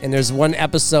seen that. And there's one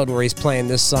episode where he's playing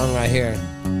this song right here.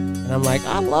 And I'm like,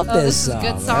 I love this song.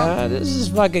 This is a good song. This is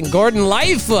fucking Gordon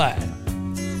Lightfoot.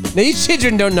 Now, you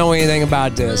children don't know anything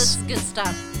about This this. is good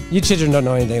stuff. You children don't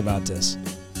know anything about this.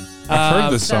 I've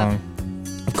heard this song.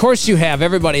 Of course you have.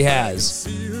 Everybody has.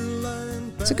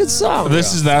 It's a good song.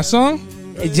 This is that song?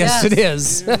 Yes, it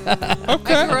is. I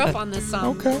Okay. grew up on this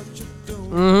song. Okay.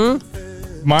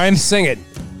 Mine Sing it.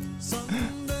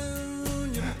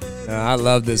 I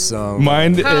love this song.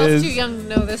 Mine Kyle's is too young to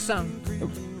know this song.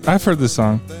 I've heard this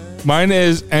song. Mine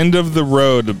is End of the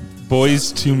Road,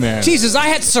 Boys to Men. Jesus, I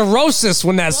had cirrhosis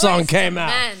when that song came out.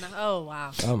 Men. Oh,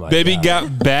 wow. Oh my Baby God.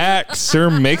 Got Back, Sir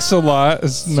Mix-a-Lot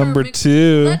is number Mix-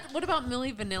 2. What about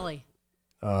Milli Vanilli?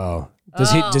 Oh. Do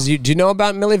you know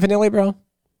about Milli Vanilli, bro?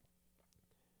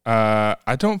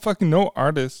 I don't fucking know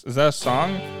artists. Is that a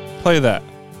song? Play that.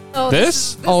 Oh,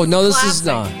 This? Oh, no, a this is classic.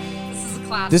 not. This is a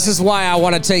classic. This is why I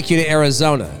want to take you to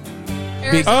Arizona.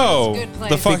 Arizona's Oh, a good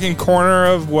place. the fucking corner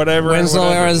of whatever. Winslow,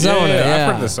 whatever. Arizona, yeah.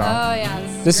 I've heard this song. Oh,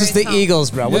 yeah. This is great the song.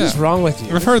 Eagles, bro. What Yeah. is wrong with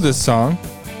you? I've heard this song.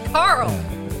 Carl.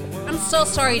 I'm so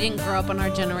sorry you didn't grow up in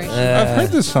our generation. I've heard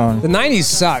this song. The 90s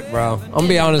suck, bro. I'm gonna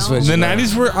be honest with you. The man.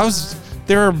 90s were,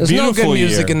 they were a There's no beautiful good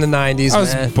music year. in the 90s, I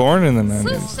was man. born in the so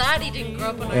 90s. sad he didn't grow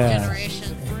up in our Yeah.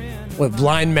 generation. With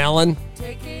Blind Melon,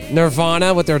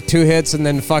 Nirvana with their 2 hits and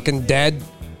then fucking Dead.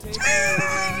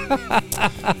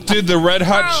 Dude, the Red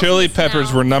Hot Carl, Chili please Peppers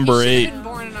now. were number You 8 should've been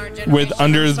born in our generation. with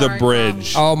Under I'm the sorry,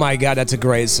 Bridge. Oh my God, that's a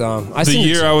great song. The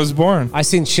year I was born. I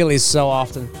seen Chili's so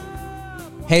often.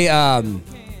 Hey,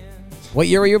 what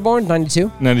year were you born?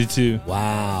 92? 92.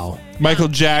 Wow. Michael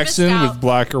Jackson out. with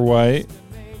Black or White.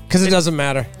 Because it doesn't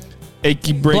matter.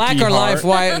 Achy Breaky Black or Heart. life,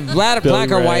 white, black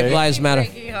Billy or white Ray. lives matter.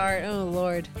 Breaky heart. Oh,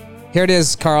 Lord. Here it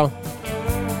is, Carl.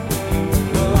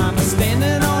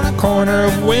 Corner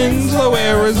of Winslow,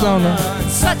 Arizona.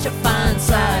 Such a fine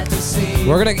sight to see.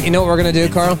 You know what we're gonna do,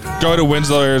 Carl? Go to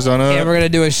Winslow, Arizona. And we're gonna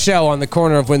do a show on the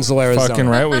corner of Winslow, Arizona. Fucking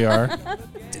right we are.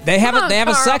 They have Come on, they have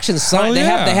a Carl. section. Hell They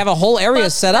yeah. have a whole area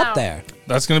Bust set it up out. there.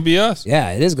 That's gonna be us.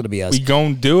 Yeah, it is gonna be us. We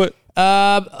gon' do it.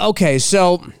 Okay,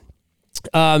 so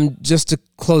just to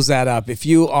close that up, if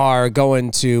you are going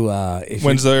to if you-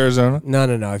 Winslow, Arizona.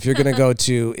 no, if you're gonna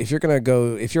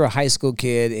if you're a high school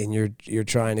kid and you're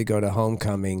trying to go to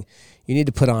homecoming, you need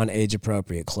to put on age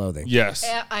appropriate clothing. Yes.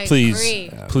 Yeah, I please.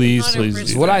 agree. Please, 100%.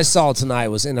 please. Do What that. I saw tonight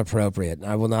was inappropriate.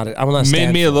 I will not made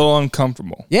stand me for a little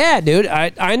uncomfortable. Yeah, dude.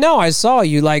 I know. I saw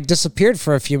you like disappeared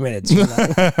for a few minutes. You're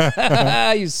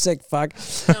like, you sick fuck.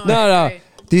 No. agree.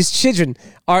 These children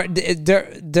are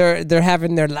they're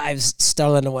having their lives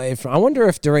stolen away from. I wonder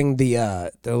if during the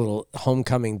little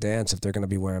homecoming dance, if they're going to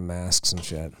be wearing masks and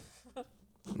shit.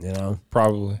 You know,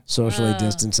 Probably. socially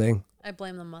distancing. I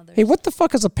blame the mothers. Hey, what the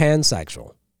fuck is a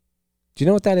pansexual? Do you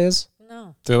know what that is?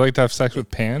 No. They like to have sex with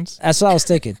pans. That's what I was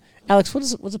thinking. Alex,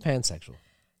 what's a pansexual?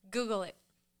 Google it.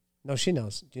 No, she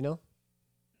knows. Do you know?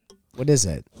 What is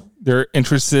it? They're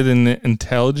interested in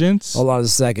intelligence. Hold on a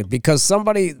second, because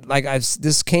somebody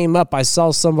this came up. I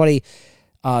saw somebody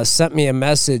sent me a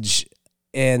message,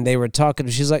 and they were talking.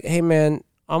 She's like, "Hey man,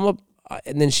 and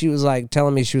then she was like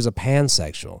telling me she was a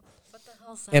pansexual, What the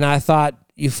hell's that? and I thought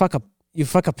you fuck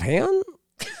a pan?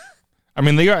 I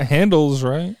mean, they got handles,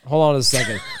 right? Hold on a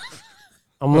second,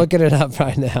 I'm looking it up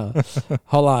right now.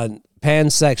 Hold on,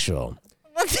 pansexual.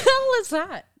 What the hell is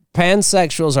that?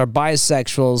 Pansexuals are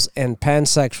bisexuals, and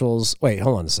pansexuals. Wait,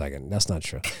 hold on a second. That's not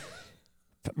true.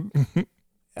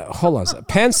 Hold on a second.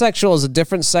 Pansexual is a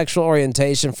different sexual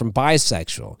orientation from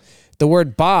bisexual. The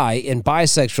word bi in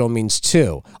bisexual means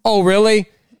two. Oh, really?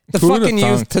 The Who would've fucking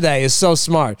youth thunk? today is so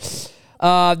smart.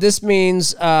 This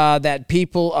means that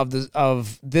people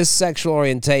of this sexual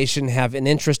orientation have an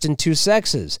interest in two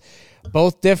sexes,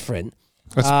 both different.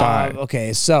 That's bi.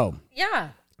 Okay, so Yeah.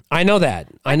 I know that.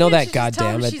 I know that. Can't you just tell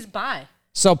Goddamn her it. She's bi.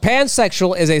 So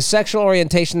pansexual is a sexual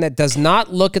orientation that does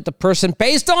not look at the person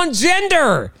based on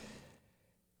gender.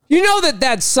 You know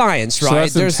that's science, So right?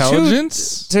 that's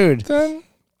intelligence, dude. then?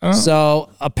 So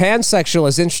a pansexual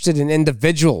is interested in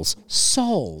individuals'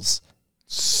 souls,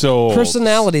 So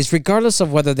personalities, regardless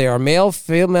of whether they are male,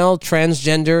 female,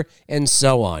 transgender, and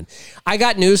so on. I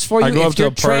got news for you. I go up If to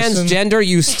you're a person- transgender,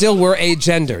 you still were a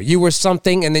gender. You were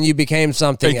something, and then you became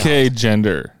something else. AKA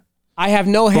gender. I have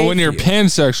no hate. But when you're for you.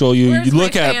 pansexual, you Where's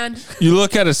look my at fan? you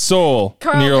look at a soul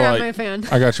Carl, and you're grab like, my fan.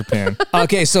 I got your pan.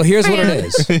 Okay, so here's what it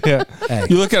is. Yeah. Hey.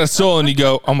 You look at a soul and you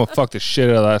go, I'm gonna fuck the shit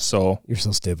out of that soul. You're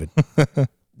so stupid.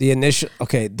 The initial,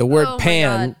 the word Oh my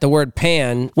pan. God. The word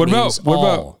pan. What means about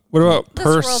all. what about This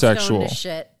world's going persexual? to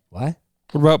shit. What?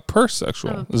 What about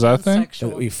persexual? Is that a thing?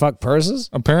 Pansexual. You fuck purses?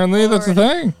 Apparently that's a Lord.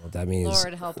 thing. What that means?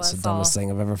 Lord help it's us the dumbest all.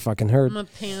 thing I've ever fucking heard. I'm a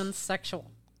pansexual.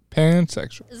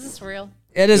 Pansexual. Is this real?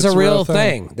 It is It's a real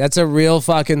thing. That's a real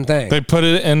fucking thing. They put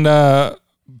it in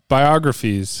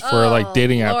biographies for like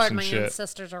dating apps Lord, and my shit.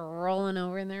 ancestors are rolling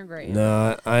over in their grave.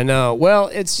 No, I know. Well,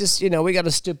 it's just, we got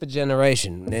a stupid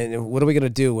generation. And what are we going to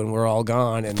do when we're all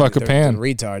gone? And Fuck a pan. the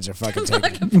retards are fucking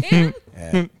taking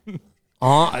Pan?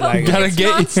 like, Gotta It's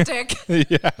get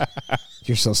nonstick.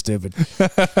 you're so stupid. Look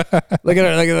at her. Look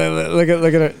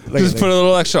at her. Just put a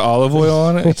little extra olive oil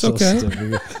on it. It's So okay.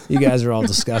 stupid. You guys are all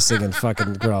disgusting and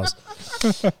fucking gross.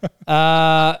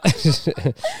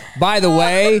 By the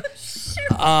way,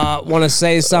 want to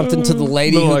say something to the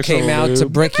lady Little who extra came out to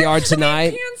lube. Brickyard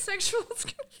tonight.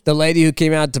 Pansexual. The lady who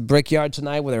came out to Brickyard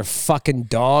tonight with her fucking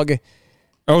dog.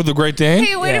 Oh, the Great Dane?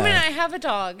 Hey, wait Yeah. a minute. I have a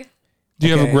dog. Do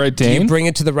you have a Great Do Dane? you bring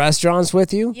it to the restaurants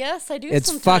with you? Yes, I do. It's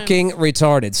sometimes. fucking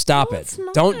retarded. Stop No, it. it's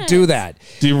not. Don't do that.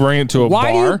 Do you bring it to a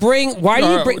Why bar? do you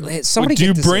bring hey, somebody do you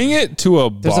get this bring in. it to a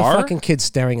There's bar? a fucking kid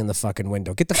staring in the fucking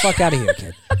window. Get the fuck out of here,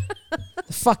 kid.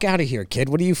 The fuck out of here, kid.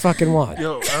 What do you fucking want?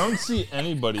 Yo, I don't see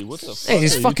anybody. What the fuck? Hey,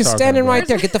 he's are you fucking talking standing about? right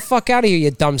there. Get the fuck out of here, you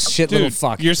dumb shit little Dude,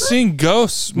 fuck. you're seeing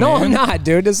ghosts, man. No, I'm not,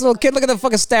 dude. This little kid, look at the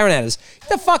fucking staring at us. Get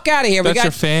the fuck out of here. That's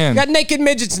your fan. We got naked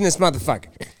midgets in this motherfucker.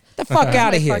 Get the fuck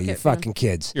out of here, fuck you it, fan. fucking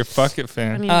kids. You're fuck it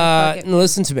fan. I mean, fuck it.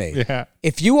 Listen to me. Yeah.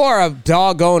 If you are a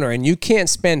dog owner and you can't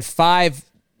spend 5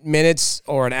 minutes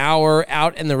or an hour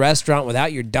out in the restaurant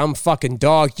without your dumb fucking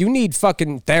dog, you need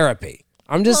fucking therapy.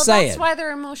 I'm just Well, saying. that's why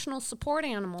they're emotional support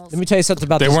animals. Let me tell you something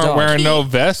about They this weren't dog. wearing no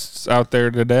vests out there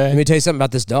Let today. me tell you something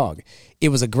about this dog. It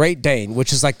was a Great Dane,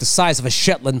 which is like the size of a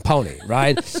Shetland pony,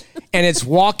 right? And it's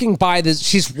walking by this.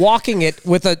 She's walking it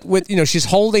with she's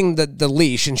holding the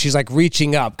leash and she's like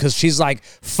reaching up because she's like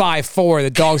 5'4". The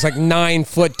dog's like 9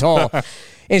 foot tall.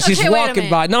 And she's Okay, wait a walking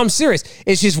minute. by. No, I'm serious.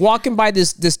 And she's walking by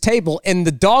this table, and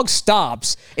the dog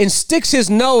stops and sticks his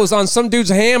nose on some dude's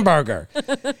hamburger.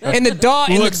 And the dog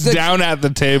Looks down at the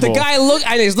table. The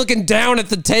guy he's looking down at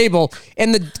the table,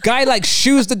 and the guy like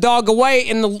shoos the dog away,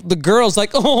 and the girl's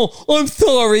like, "Oh, I'm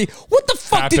sorry. What the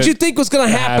fuck did you think was gonna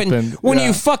happen Happened, when yeah.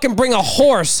 you fucking bring a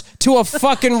horse to a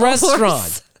fucking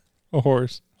restaurant? A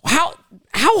horse. How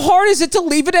hard is it to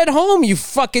leave it at home? You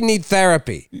fucking need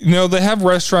therapy. They have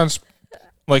restaurants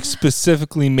like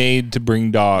specifically made to bring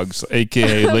dogs,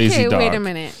 aka lazy dog. wait a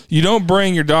minute. You don't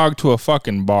bring your dog to a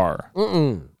fucking bar.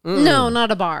 No,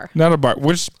 not a bar. Not a bar.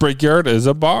 Which Brickyard is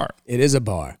a bar. It is a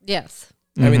bar. Yes.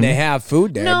 I mean, they have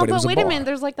food there, No, but it but was a wait bar. a minute.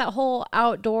 There's like that whole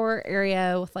outdoor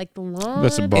area with like the lawn.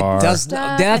 That's a bar. It does.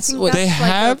 Stuff. That's I think what They that's,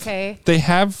 like, have okay. they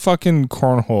have fucking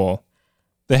cornhole.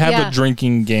 They have Yeah. a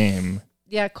drinking game.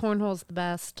 Yeah, cornhole's the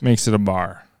best. Makes it a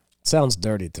bar. sounds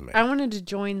dirty to me. I wanted to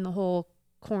join the whole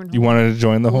cornhole You wanted to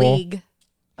join the hole? league.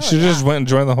 You should have just went and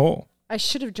joined the hole. I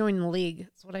should have joined the league.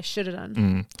 That's what I should have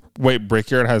done. Wait,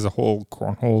 Brickyard has a whole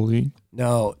cornhole league?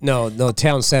 No.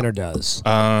 Town center does.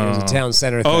 There's a town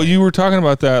center. Oh, thing. you were talking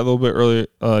about that a little bit earlier,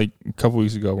 like a couple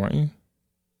weeks ago, weren't you?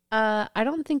 I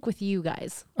don't think with you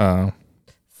guys. Oh.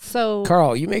 So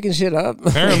Carl, you making shit up?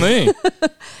 Apparently.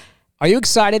 Are you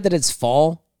excited that it's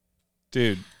fall?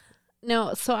 Dude,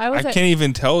 no. So I I was. can't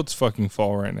even tell it's fucking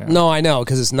fall right now. No, I know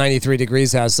because it's 93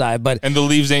 degrees outside. But And the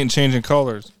leaves ain't changing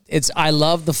colors. I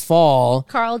love the fall.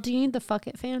 Carl, do you need the fuck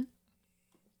it fan?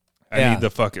 I Yeah. need the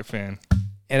fuck it fan.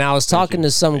 And I was talking you.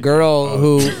 to some Thank you. girl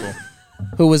Oh, beautiful.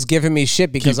 who was giving me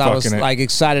shit because Keep I was fucking it. like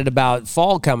excited about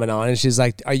fall coming on, and she's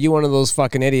like, "Are you one of those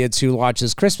fucking idiots who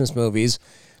watches Christmas movies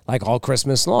like all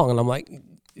Christmas long?" And I'm like,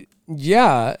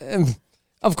 "Yeah,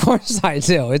 of course I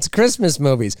do. It's Christmas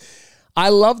movies. I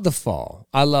love the fall.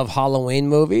 I love Halloween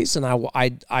movies, and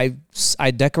I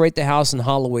decorate the house in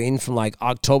Halloween from like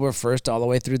October 1st all the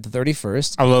way through the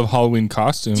 31st. I love Halloween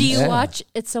costumes. Do you Yeah. watch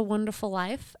It's a Wonderful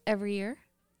Life every year?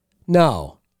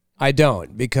 No, I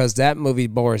don't because that movie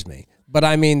bores me. But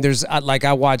I mean, there's like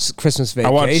I watch Christmas I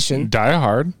watched Vacation, Die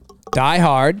Hard. Die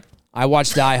Hard. I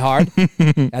watched Die Hard.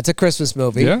 That's a Christmas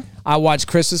movie. Yeah. I watched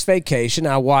Christmas Vacation.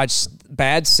 I watched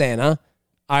Bad Santa.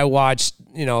 I watched,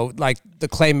 like the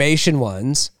claymation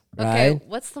ones, Okay, right?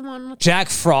 what's the one with Jack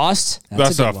Frost.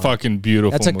 That's a a good one. fucking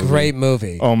beautiful That's a movie. great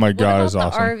movie. Oh my what God, about it's the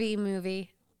awesome. RV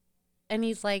movie? And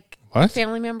he's like, What?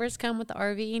 family members come with the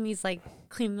RV, and he's like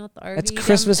cleaning out the RV. That's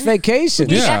Christmas vacation.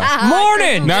 Yeah.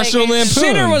 Morning. National Lampoon.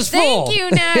 Shitter was full. Thank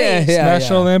you, Nate.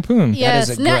 National Lampoon. Yes,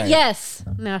 That is a great- yes,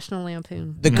 National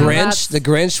Lampoon. The Now Grinch. that's- The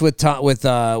Grinch with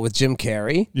Jim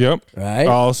Carrey. Yep. Right. I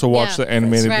also watched Yeah, the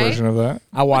animated that's right. version of that.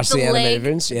 I watched the animated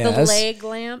leg, version. Yes. The leg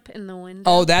lamp in the window.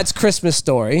 Oh, that's Christmas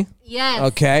Story. yes.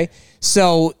 Okay.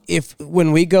 So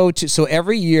when we go to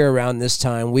every year around this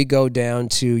time we go down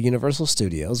to Universal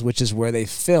Studios, which is where they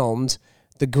filmed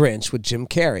The Grinch with Jim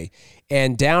Carrey.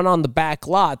 And down on the back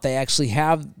lot they actually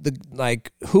have the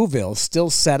Whoville still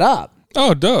set up.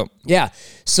 Oh, dope. Yeah.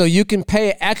 So you can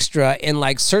pay extra in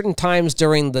certain times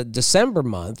during the December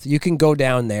month. You can go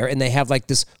down there and they have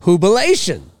this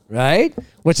Whobilation, right?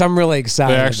 Which I'm really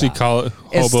excited They actually about. call it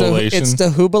It's Hobilation. the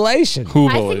Whobilation.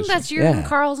 I think that's your and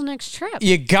Carl's next trip.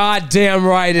 You goddamn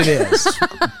right it is.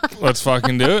 Let's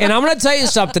fucking do it. And I'm gonna tell you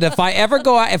something. If I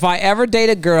ever date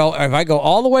a girl, or if I go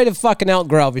all the way to fucking Elk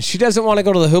Grove, and she doesn't want to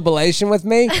go to the Whobilation with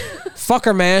me, fuck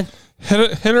her, man.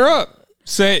 Hit her up.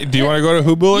 Say, do you want to go to Yeah,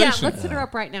 Whobilation? let's hit her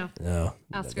up right now. No,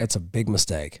 Ask her. that's a big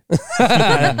mistake.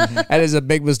 That is a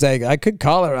big mistake. I could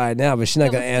call her right now, but she's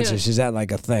not gonna let's do answer. it. She's at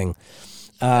a thing.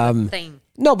 Thing.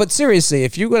 No, but seriously,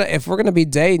 if we're gonna be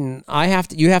dating,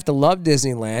 you have to love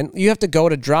Disneyland. You have to go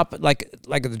to drop like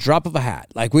at the drop of a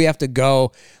hat. We have to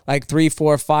go 3,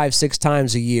 4, 5, 6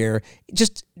 times a year,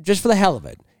 just for the hell of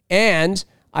it. And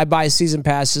I buy season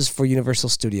passes for Universal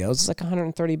Studios. It's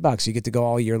 $130. You get to go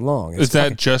all year long. Is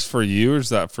that just for you, or is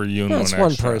that for you and No, one it's extra?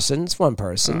 one person. It's one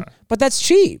person. But that's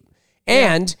cheap.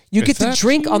 And you Is get to that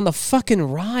drink cheap? on the fucking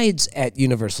rides at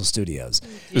Universal Studios.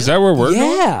 Is that where we're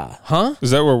going? Yeah. Huh?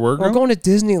 Is that where we're We're going? going to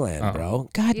Disneyland, bro.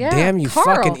 God Yeah, damn you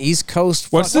Carl. fucking East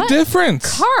Coast. What's the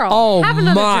difference? Carl, Oh have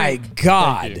another my drink.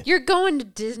 God. You're going to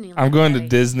Disneyland. I'm going to buddy.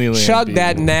 Disneyland. Chug baby.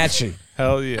 that natchy.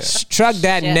 Hell yeah. Chug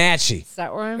that Shit. natchy. Is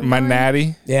that where I'm My going?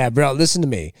 natty. Yeah, bro, listen to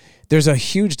me. There's a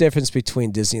huge difference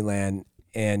between Disneyland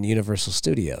and Universal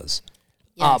Studios.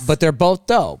 Yes. But they're both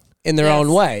dope in their Yes.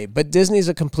 own way. But Disney's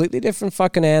a completely different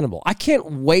fucking animal. I can't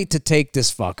wait to take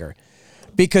this fucker.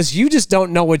 Because you just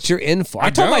don't know what you're in for. I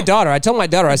told my daughter, I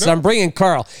said, I'm bringing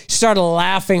Carl. She started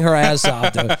laughing her ass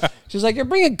off. Dude. She's like, you're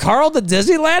bringing Carl to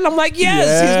Disneyland? I'm like,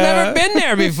 yes, he's never been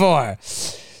there before.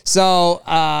 So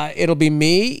it'll be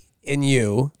me and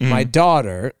you, my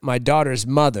daughter's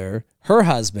mother, her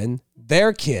husband,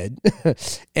 their kid,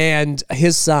 and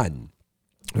his son.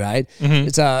 Right?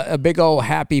 It's a big old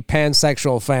happy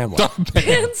pansexual family.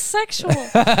 Pansexual.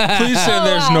 Please say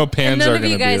there's no pans None are of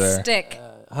going you to be guys there. stick.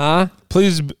 Huh?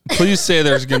 Please say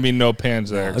there's going to be no pans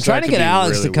there. I'm trying to get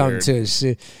Alex to come too.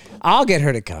 I'll get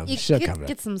her to come. You She'll come.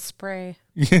 get some spray.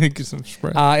 Get some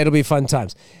spray. It'll be fun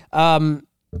times.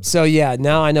 So yeah,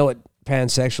 now I know what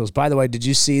pansexuals. By the way, did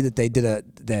you see that they did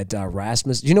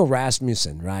Rasmussen? You know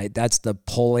Rasmussen, right? That's the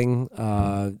polling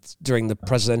during the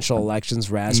presidential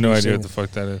elections. Rasmussen. No idea what the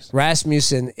fuck that is.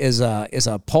 Rasmussen is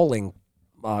a polling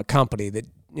company that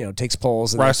takes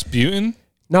polls. And Rasputin?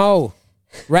 no,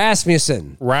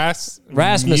 Rasmussen.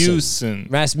 Rasmussen.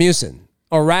 Rasmussen.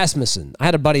 Or Rasmussen. I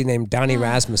had a buddy named Donnie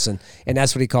Rasmussen, and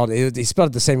that's what he called it. He spelled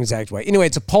it the same exact way. Anyway,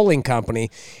 it's a polling company,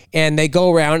 and they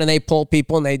go around and they poll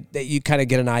people, and you kind of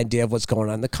get an idea of what's going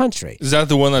on in the country. Is that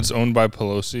the one that's owned by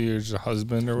Pelosi or his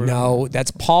husband or whatever? No,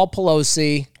 that's Paul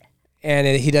Pelosi, and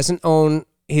he doesn't own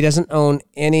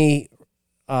any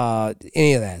of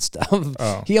that stuff.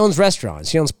 Oh. He owns restaurants.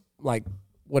 He owns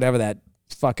whatever that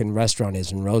fucking restaurant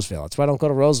is in Roseville. That's why I don't go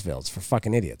to Roseville. It's for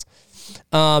fucking idiots.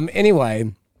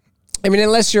 Anyway. I mean,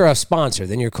 unless you're a sponsor,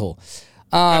 then you're cool.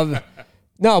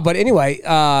 No, but anyway,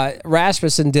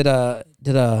 Rasmussen did a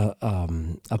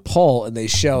poll, and they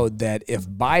showed that if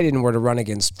Biden were to run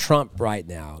against Trump right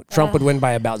now, Trump would win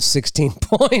by about 16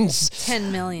 points.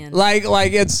 10 million. Like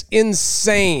it's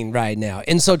insane right now.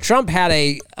 And so Trump had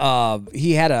a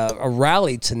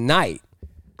rally tonight,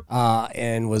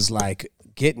 and was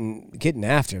getting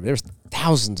after him. There's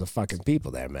thousands of fucking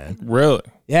people there, man. Really?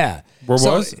 Yeah. Where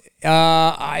was it?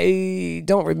 I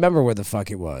don't remember where the fuck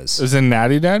it was. Is it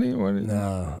Natty Daddy? What is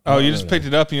No. Oh, you just picked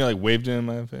it up and you waved it in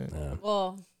my face.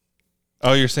 Well,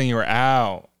 Oh, you're saying you were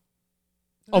out.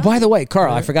 Oh, by the way,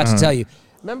 Carl, I forgot to tell you.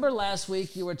 Remember last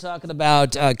week you were talking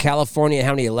about California,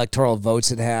 how many electoral votes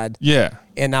it had? Yeah.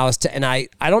 And I was I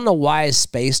don't know why I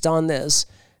spaced on this,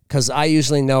 because I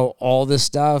usually know all this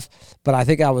stuff, but I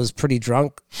think I was pretty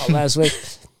drunk last week.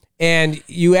 And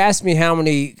you asked me how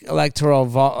many electoral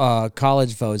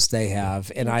college votes they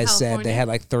have, and I said they had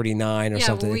 39 or yeah,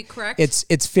 something. were we correct?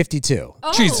 It's 52.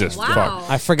 Oh, Jesus wow. fuck.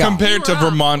 I forgot. Compared to We were off.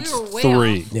 Vermont's We were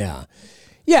way 3. off.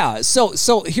 Yeah.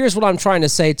 So here's what I'm trying to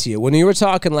say to you. When you were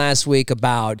talking last week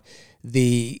about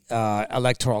the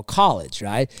Electoral College,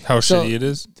 right? How shitty it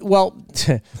is. Well,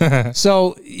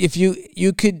 so if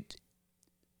you could,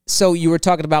 so you were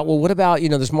talking about, well, what about,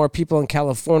 there's more people in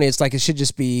California. It's like it should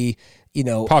just be,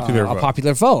 Popular a vote.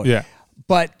 popular vote. Yeah.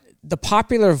 But the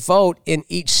popular vote in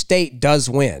each state does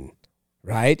win,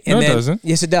 right? No, it doesn't.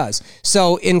 Yes, it does.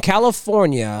 So in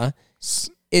California,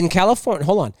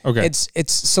 hold on. Okay. It's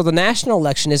so the national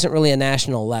election isn't really a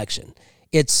national election.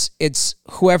 It's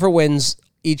whoever wins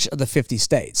each of the 50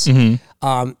 states.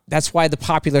 Mm-hmm. That's why the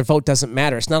popular vote doesn't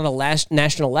matter. It's not a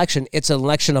national election. It's an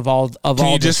election of all Can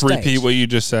you the just states. repeat what you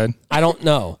just said? I don't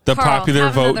know. The Carl, popular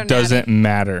have another vote doesn't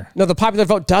matter. No, the popular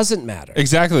vote doesn't matter.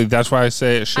 Exactly. That's why I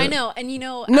say it should. I know, and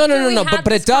No, after we but had it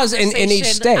this does in each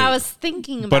conversation, state. I was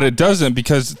thinking about But it doesn't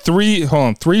because three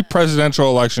presidential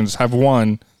elections have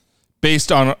won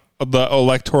based on the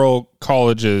electoral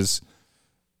colleges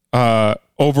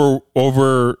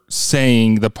over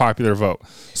saying the popular vote.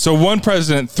 So one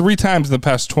president 3 times in the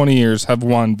past 20 years have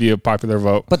won via popular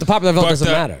vote. But the popular vote doesn't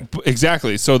matter.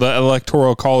 Exactly. So the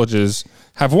electoral colleges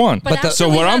have won. But after so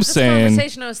we what had I'm this saying,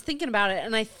 conversation, I was thinking about it,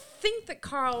 and I think that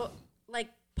Carl,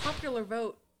 popular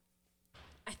vote,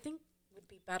 I think would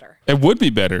be better. it would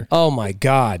be better. Oh my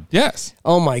God. Yes.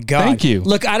 Oh my God. Thank you.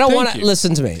 Look, I don't Thank want to you.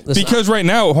 listen to me. Listen, Because right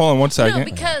now, hold on one second. No,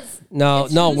 because no,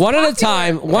 it's who's one at a popular.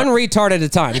 time, one retard at a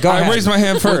time. Go ahead. I raised my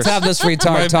hand first. Let's have this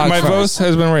retard talk my first. vote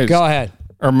has been raised. Go ahead.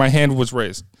 Or my hand was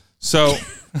raised. So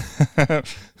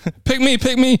pick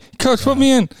me, coach, put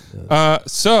me in.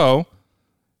 So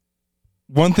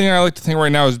one thing I like to think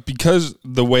right now is because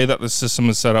the way that the system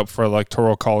is set up for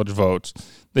electoral college votes,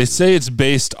 they say it's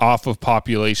based off of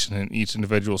population in each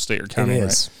individual state or county, It right?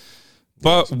 is.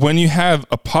 But when you have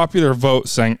a popular vote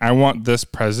saying, I want this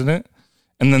president,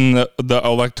 and then the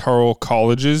electoral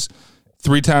colleges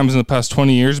 3 times in the past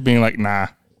 20 years being like, nah,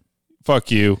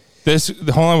 fuck you.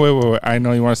 Hold on, wait. I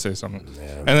know you want to say something.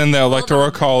 Yeah. And then the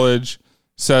electoral college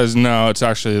says, no, it's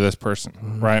actually this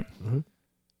person, right? Mm-hmm.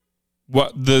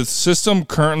 What the system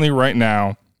currently right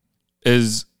now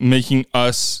is making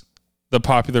us, the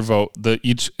popular vote,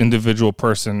 each individual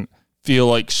person, feel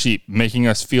like sheep, making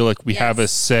us feel like we have a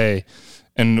say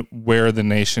in where the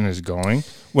nation is going,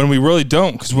 when we really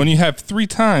don't. Because when you have 3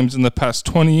 times in the past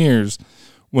 20 years,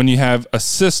 when you have a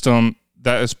system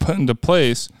that is put into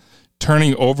place,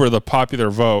 turning over the popular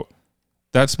vote,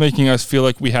 that's making us feel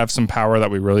like we have some power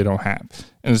that we really don't have.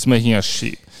 And it's making us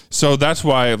sheep. So that's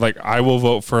why, I will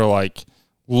vote for,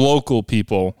 local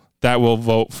people that will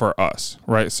vote for us,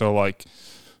 right? So, the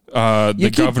You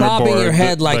keep governor bobbing board, your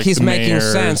head like he's the making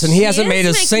mayors. sense, and he hasn't made a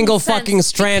is making single sense fucking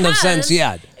strand of sense because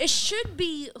yet. It should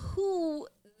be who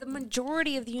the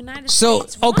majority of the United So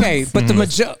States okay, wants. but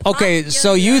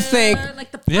so you think?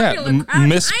 Like the Yeah, popular crowd in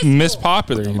high school. miss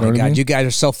popular. You know Oh what my I mean? God, you guys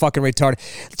are so fucking retarded.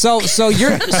 So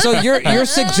you're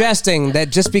suggesting that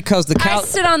just because the I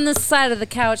sit on this side of the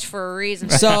couch for a reason.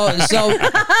 so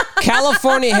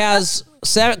California has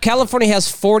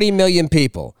 40 million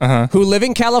people who live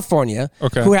in California,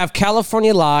 Okay. who have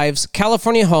California lives,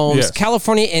 California homes, Yes.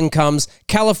 California incomes,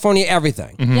 California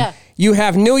everything. Yeah. You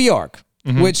have New York,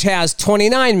 which has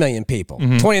 29 million people,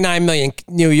 29 million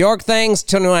New York things,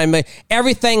 29 million,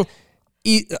 everything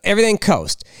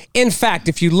coast. In fact,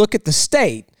 if you look at the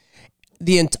state,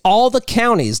 all the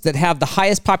counties that have the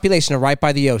highest population are right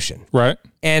by the ocean. Right.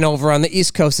 And over on the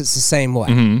East Coast, it's the same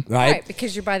way, Right,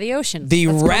 because you're by the ocean. The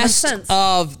That's common rest sense.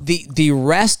 of the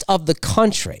rest of the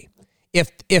country,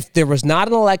 if there was not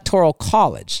an electoral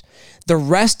college, the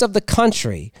rest of the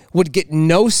country would get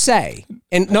no say.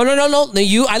 And no,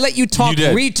 I let you talk You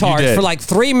did. retard You did. for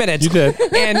 3 minutes. You did.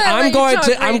 And I let I'm you going talk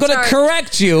to retard.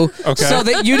 correct you Okay. so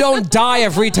that you don't die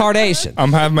of retardation.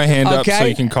 I'm having my hand up Okay. so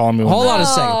you can call me. Hold on a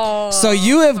second. So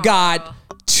you have got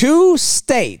 2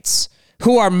 states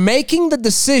who are making the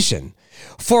decision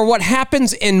for what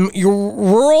happens in your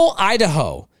rural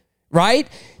Idaho, right?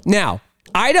 Now,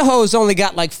 Idaho's only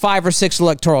got 5 or 6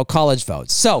 electoral college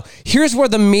votes. So here's where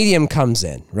the medium comes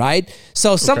in, right?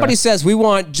 So somebody says we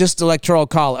want just electoral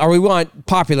college, or we want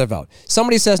popular vote.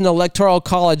 Somebody says no, electoral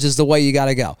college is the way you got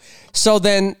to go. So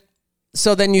then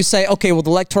you say, okay, well,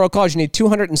 the electoral college, you need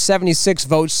 276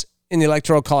 votes in the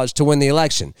electoral college to win the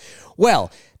election.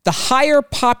 Well, the higher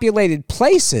populated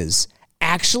places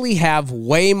actually have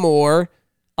way more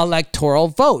electoral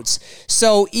votes.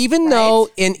 So even though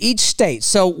in each state,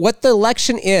 so what the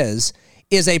election is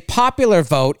a popular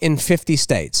vote in 50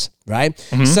 states, right?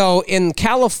 So in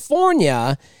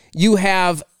California, you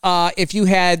have, if you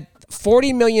had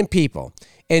 40 million people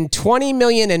and 20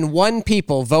 million and 1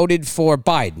 people voted for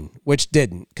Biden, which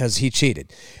didn't because he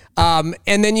cheated. And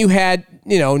then you had,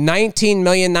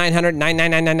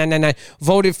 19,999,999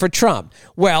 voted for Trump.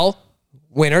 Well,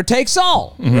 winner takes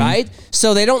all, right?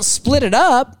 So they don't split it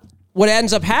up. What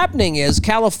ends up happening is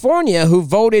California, who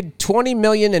voted 20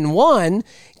 million and one,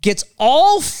 gets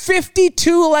all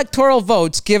 52 electoral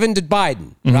votes given to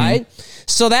Biden, right?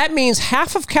 So that means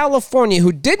half of California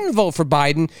who didn't vote for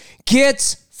Biden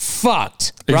gets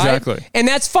fucked, right? Exactly. And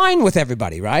that's fine with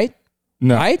everybody, right?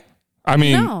 No. Right? I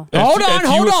mean, No. Hold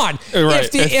on. Right.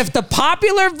 If the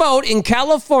popular vote in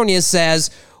California says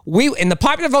and the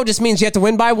popular vote just means you have to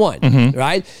win by one,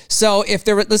 right? So if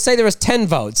let's say there was 10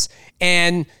 votes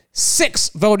and 6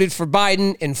 voted for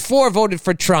Biden and 4 voted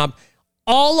for Trump,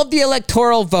 all of the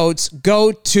electoral votes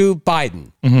go to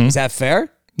Biden. Is that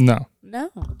fair? no. No.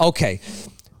 Okay.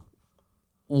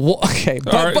 Okay.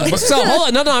 All right, but- So hold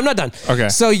on. No, I'm not done. Okay.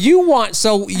 So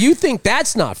you think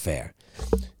that's not fair,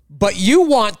 but you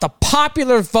want the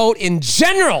popular vote in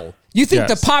general. You think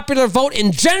Yes. the popular vote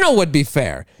in general would be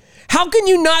fair. How can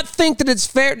you not think that it's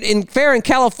fair in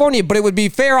California, but it would be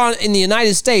fair in the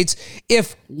United States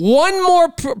if one more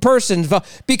person vote?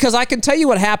 Because I can tell you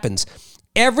what happens.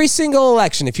 Every single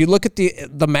election, if you look at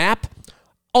the map,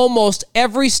 almost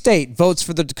every state votes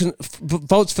for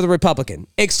the Republican,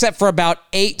 except for about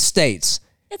 8 states.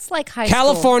 It's like high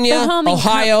California, school. The homing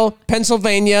Ohio,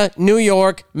 Pennsylvania, New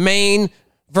York, Maine,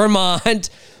 Vermont,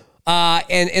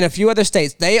 and a few other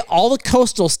states. All the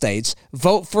coastal states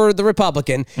vote for the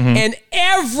Republican, and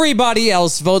everybody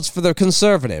else votes for the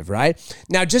conservative, right?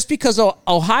 Now, just because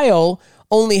Ohio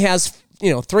only has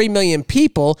 3 million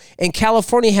people and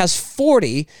California has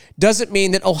 40 doesn't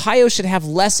mean that Ohio should have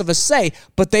less of a say,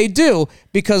 but they do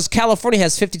because California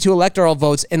has 52 electoral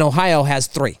votes and Ohio has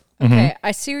 3. Okay,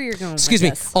 I see where you're going. Excuse with me,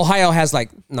 this. Ohio has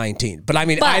like 19, but I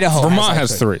mean Idaho. Vermont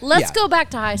has 3. Let's Yeah. go back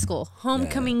to high school.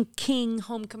 Homecoming king,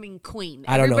 homecoming queen.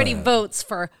 I don't know Everybody that. votes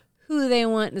for who they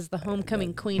want as the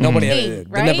homecoming queen. Nobody and king,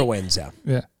 right? never wins. Yeah.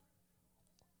 Yeah.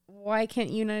 Why can't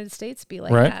United States be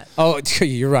like Right. that? Oh,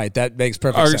 you're right. That makes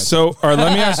perfect All right, sense. so, let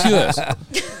me ask you this.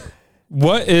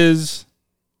 What is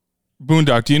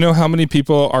Boondock? Do you know how many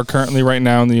people are currently right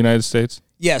now in the United States?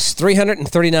 Yes,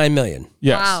 339 million.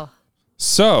 Yes. Wow.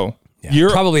 So, Yeah, you're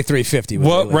probably 350. with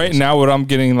what the right illegals. now what I'm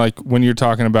getting like when you're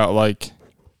talking about like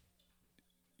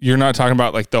you're not talking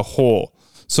about like the whole.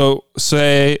 So,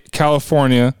 say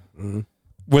California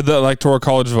with the electoral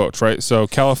college votes, right? So,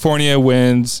 California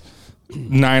wins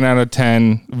 9 out of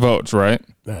 10 votes, right?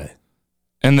 Right.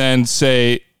 And then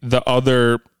say the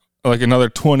other, like another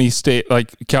 20 state,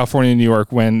 like California and New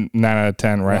York win 9 out of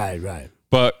 10, right? Right.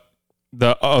 But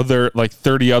the other, like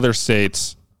 30 other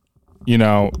states,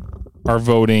 are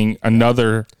voting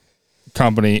another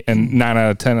company and 9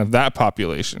 out of 10 of that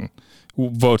population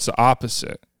votes the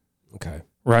opposite, Okay.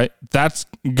 right? That's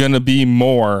going to be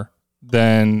more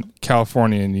than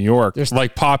California and New York, There's-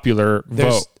 like popular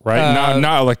there's, vote, right?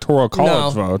 Not electoral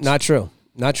college No, votes. not true.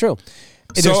 Not true.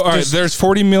 So, all right, there's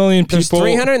 40 million There's people.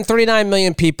 339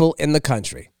 million people in the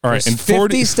country. All right, There's and 50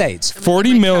 40 states.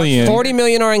 40 million. 40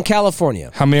 million are in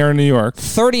California. How many are in New York?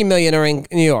 30 million are in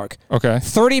New York. Okay.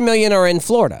 30 million are in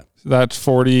Florida. That's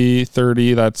 40,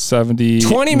 30, that's 70.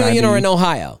 20 million 90, are in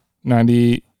Ohio.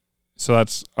 90. So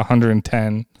that's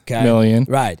 110 Okay. million.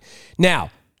 Right. Now,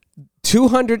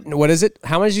 200, what is it?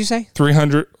 How much did you say?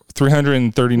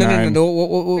 339. No.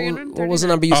 What was the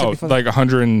number you said Oh, before? like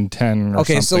 110 or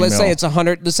Okay, so something let's say mil. it's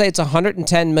 100. Let's say it's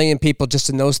 110 million people just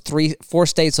in those 4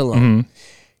 states alone. Mm-hmm.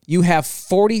 You have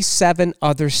 47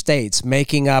 other states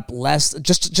making up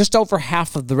just over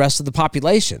half of the rest of the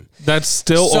population. That's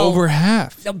still So- over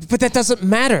half. But that doesn't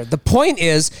matter. The point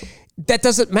is that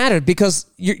doesn't matter because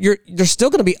there's still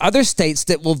going to be other states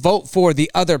that will vote for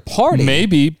the other party.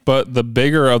 Maybe, but the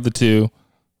bigger of the two,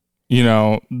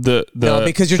 No, because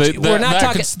we're not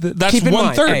talking. That's keep in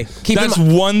mind, 1/3. hey, keep in That's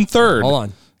mind-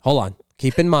 1/3. Hold on.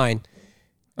 Keep in mind,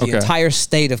 the Okay. entire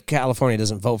state of California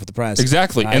doesn't vote for the president.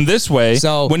 Exactly. right? And this way,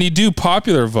 So- when you do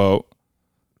popular vote,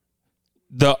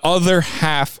 the other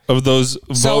half of those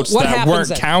So votes what that happens weren't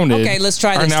then? counted Okay, let's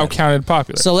try are this now then. counted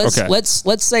popular. So let's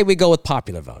okay. say we go with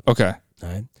popular vote. Okay. All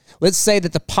right. Let's say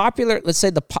that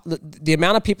the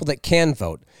amount of people that can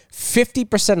vote,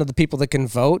 50% of the people that can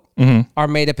vote are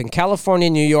made up in California,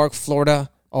 New York, Florida,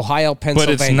 Ohio, But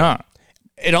Pennsylvania. it's not.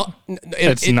 It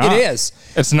not. is.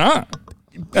 It's not.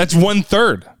 That's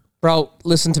 1/3. Bro,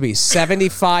 listen to me.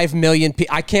 75 million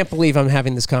people. I can't believe I'm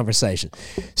having this conversation.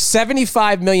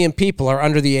 75 million people are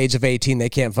under the age of 18. They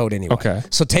can't vote anyway. Okay.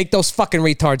 So take those fucking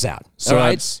retards out. So all right?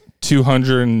 that's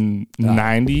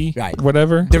 290, Right.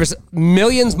 whatever. There's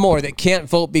millions more that can't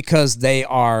vote because they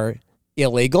are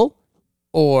illegal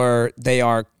or they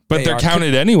are But they're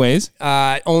counted anyways.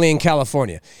 Only in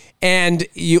California. And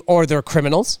or they're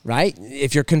criminals, right?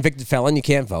 If you're a convicted felon, you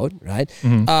can't vote, right?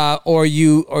 Or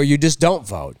you just don't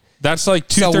vote. That's like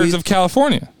 2/3 of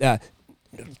California.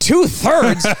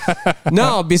 2/3?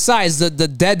 No, besides the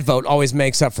dead vote always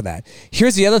makes up for that.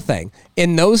 Here's the other thing.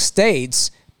 In those states,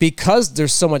 because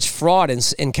there's so much fraud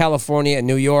in California and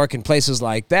New York and places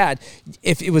like that,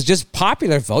 if it was just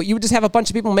popular vote, you would just have a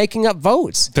bunch of people making up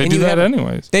votes. They do that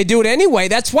anyways. They do it anyway.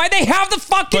 That's why they have the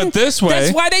fucking... But this way...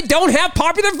 That's why they don't have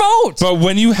popular votes. But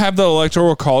when you have the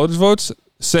electoral college votes,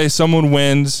 say someone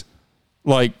wins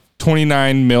like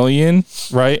 29 million,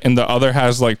 right? And the other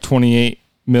has like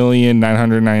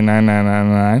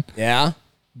 28,999,999. Yeah.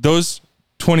 Those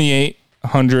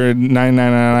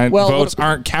 28,999 votes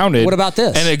aren't counted. What about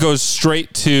this? And it goes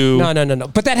straight to... No.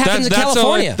 But that happens in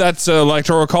California. That's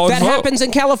electoral college vote. That happens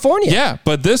in California. Yeah,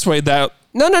 but this way that...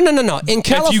 No. In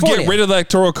California, if you get rid of the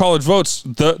electoral college votes,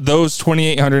 those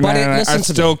 2,899 are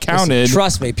still counted.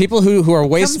 Trust me, people who are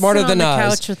way Come smarter sit on than the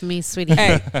us. couch with me, sweetie.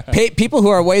 Hey, people who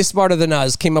are way smarter than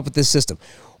us came up with this system.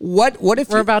 What if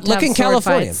We're about to look have in sword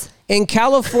California? fights. In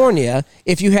California,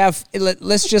 if you have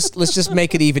let's just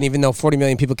make it even though 40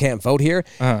 million people can't vote here.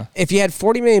 If you had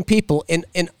 40 million people and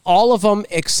all of them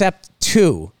except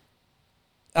 2,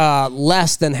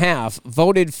 less than half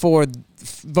voted for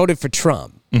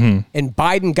Trump. And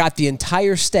Biden got the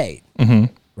entire state,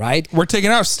 right? We're taking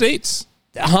out states.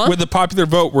 Huh? With the popular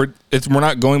vote, we're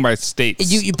not going by states.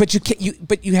 But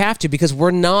you have to, because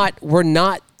we're not a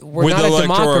democracy.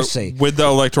 With the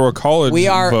electoral college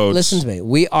votes. Listen to me.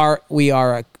 We are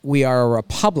a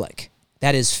republic.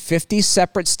 That is 50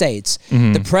 separate states.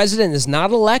 The president is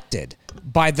not elected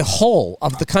by the whole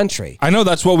of the country. I know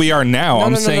that's what we are now.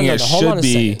 I'm saying it should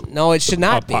be. No, it should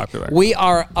not be. Popular. We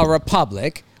are a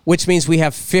republic, which means we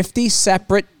have 50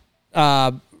 separate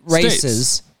races.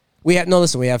 States. We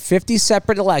have 50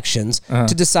 separate elections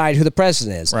to decide who the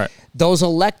president is. Right. Those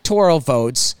electoral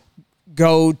votes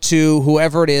go to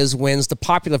whoever it is wins the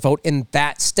popular vote in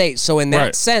that state. So in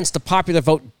that sense, the popular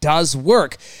vote does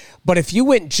work. But if you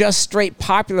went just straight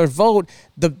popular vote,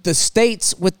 the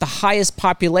states with the highest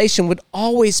population would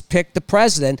always pick the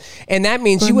president. And that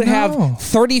means you would have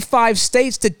 35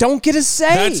 states that don't get a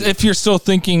say. That's if you're still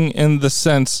thinking in the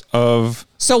sense of...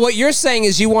 So what you're saying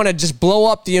is you want to just blow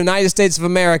up the United States of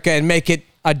America and make it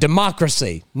a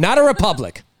democracy, not a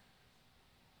republic.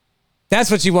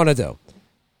 That's what you want to do.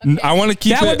 Okay. I want to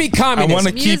keep that would be communism. I want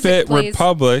to keep it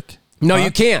republic. No, you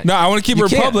can't. No, I want to keep it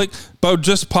republic, but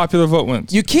just popular vote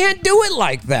wins. You can't do it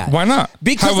like that. Why not?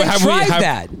 Because they tried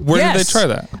that. Where did they try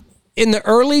that? In the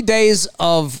early days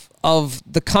of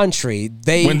the country,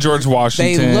 when George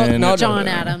Washington, John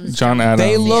Adams.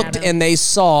 They looked and they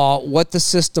saw what the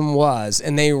system was,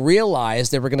 and they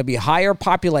realized there were going to be higher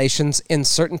populations in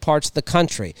certain parts of the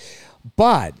country.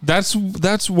 But that's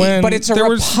when. But it's a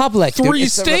republic. Three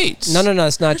states. No,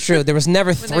 it's not true. There was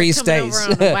never 3 states.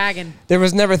 Over on the wagon. There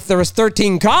was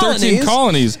 13 colonies. 13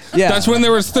 colonies. Yeah. That's when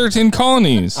there was 13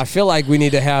 colonies. I feel like we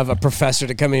need to have a professor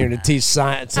to come in here to teach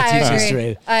science.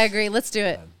 History. I agree. Let's do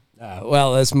it.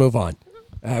 Well, let's move on.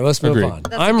 All right, let's move on.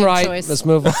 That's I'm right. choice. Let's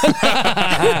move on.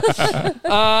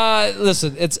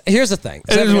 Listen, here's the thing.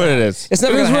 It is what it is. It's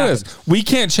never going to happen. We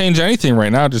can't change anything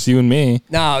right now, just you and me.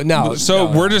 No.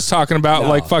 So we're just talking about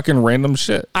like fucking random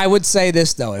shit. I would say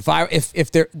this though: if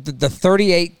there the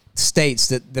 38 states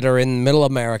that are in Middle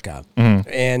America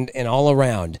and all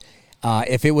around,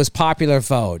 if it was popular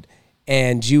vote,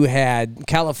 and you had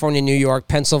California, New York,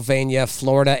 Pennsylvania,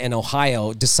 Florida, and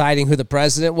Ohio deciding who the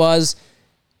president was,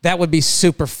 that would be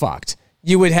super fucked.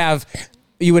 You would have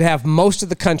most of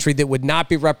the country that would not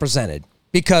be represented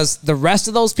because the rest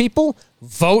of those people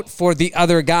vote for the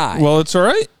other guy. Well, it's all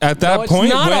right at that point.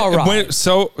 It's not all right.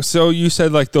 So you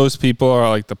said like those people are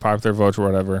like the popular vote or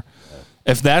whatever.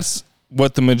 If that's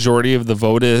what the majority of the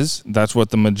vote is, that's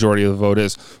what the majority of the vote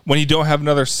is. When you don't have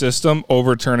another system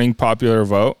overturning popular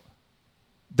vote,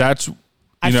 I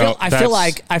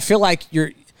feel like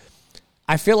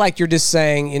you're just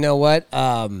saying, you know what?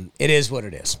 It is what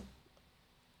it is.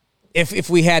 If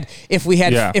we had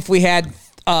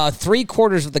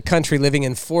 3/4 of the country living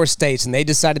in 4 states and they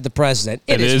decided the president,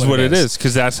 it is what it is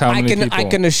because that's how many people. I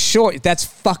can assure you that's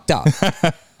fucked up.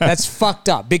 That's fucked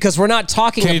up because we're not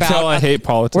talking about. Can you tell I hate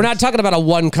politics? We're not talking about a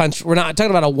one country. We're not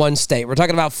talking about a one state. We're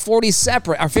talking about 40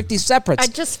 separate or 50 separates. I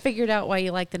just figured out why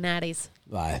you like the Natties.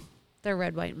 Why? They're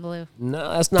red, white, and blue.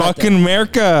 No, that's not fucking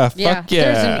America. Yeah. Fuck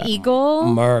yeah. There's an eagle.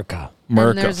 America.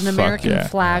 And there's an American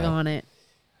flag on it.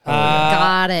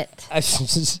 Got it.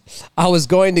 I was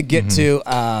going to get to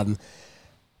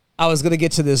I was going to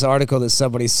get to this article that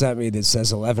somebody sent me that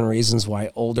says 11 reasons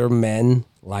why older men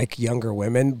like younger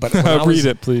women. But read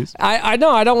it, please. I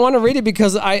know. I don't want to read it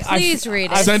because Please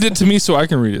read it. Send it to me so I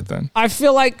can read it then. I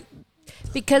feel like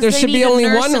Because there they should need be a only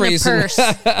nurse one and reason. A purse.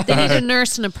 They need a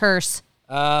nurse and a purse.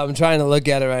 I'm trying to look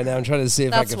at it right now. I'm trying to see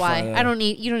if I That's can why find it. I don't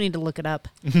need. You don't need to look it up.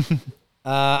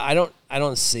 I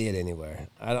don't see it anywhere.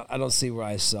 I don't see where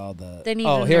I saw the. They need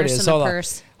oh, a here it nurse is. and a Hold on.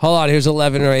 purse. Hold on. Here's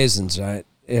 11 reasons. Right.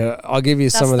 Yeah, I'll give you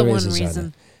That's some of the one reasons. right reason.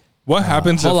 now. What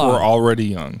happens if hold on. we're already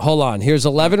young? Hold on. Here's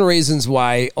 11 reasons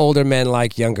why older men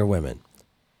like younger women.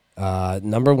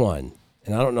 Number 1,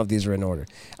 and I don't know if these are in order.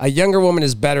 A younger woman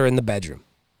is better in the bedroom.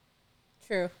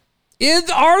 True.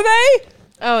 Are they?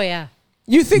 Oh yeah.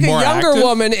 You think More a younger active?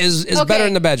 woman is better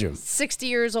in the bedroom? 60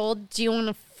 years old. Do you want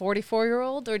a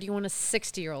 44-year-old or do you want a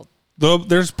 60-year-old? Though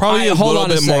there's probably a hold little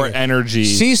on a bit more second. energy.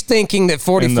 She's thinking that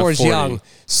 44 is 40. young.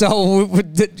 So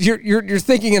you're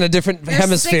thinking in a different You're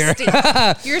hemisphere.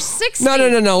 60. You're 60.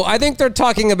 No. I think they're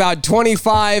talking about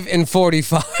 25 and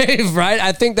 45, right?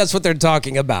 I think that's what they're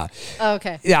talking about. Oh,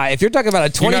 okay. Yeah, if you're talking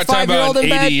about a You're not talking 25-year-old about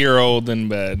in an bed. 80-year-old in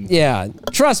bed. Yeah,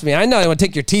 trust me. I know. You want to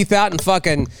take your teeth out and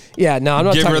fucking. Yeah, no, I'm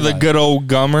not Give talking her the about good old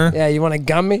gummer. it. Yeah, you want to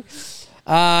gum me?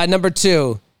 Number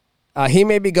 2, he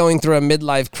may be going through a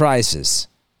midlife crisis,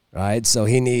 right? So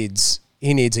he needs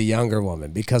a younger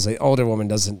woman because an older woman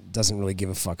doesn't really give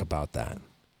a fuck about that.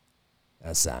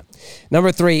 That's that.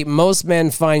 Number 3, most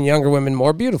men find younger women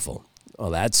more beautiful. Well,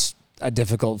 that's a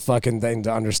difficult fucking thing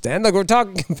to understand. Like we're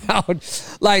talking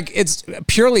about, like it's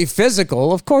purely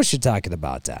physical. Of course you're talking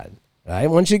about that, right?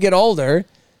 Once you get older,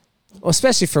 well,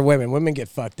 especially for women get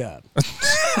fucked up.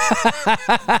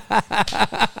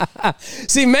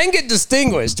 See, men get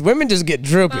distinguished. Women just get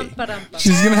droopy.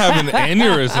 She's going to have an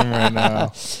aneurysm right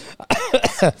now.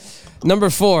 Number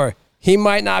 4, he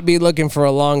might not be looking for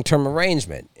a long-term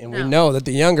arrangement. And we know that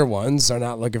the younger ones are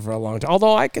not looking for a long-term.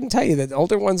 Although I can tell you that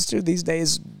older ones too these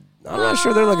days, I'm not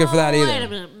sure they're looking for that either. Wait a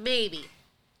minute. Maybe.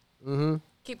 Mm-hmm.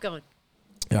 Keep going.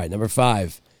 All right, number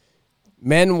 5.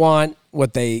 Men want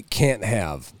what they can't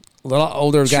have. A little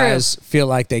older True. guys feel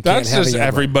like they can't That's have just a young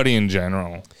everybody in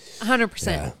general.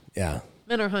 100%. Yeah.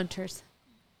 Men are hunters.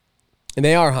 And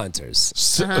they are hunters.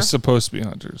 Supposed to be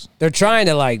hunters. They're trying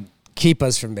to like keep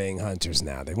us from being hunters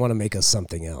now. They want to make us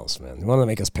something else, man. They want to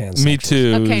make us pansexuals. Me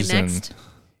too. Okay, next.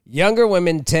 Younger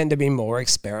women tend to be more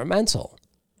experimental.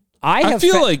 I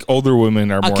feel like older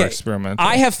women are more experimental.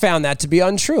 I have found that to be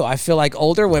untrue. I feel like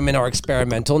older women are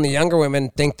experimental and the younger women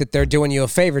think that they're doing you a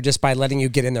favor just by letting you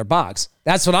get in their box.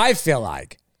 That's what I feel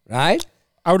like, right?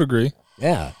 I would agree.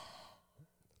 Yeah.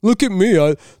 Look at me.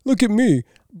 Look at me.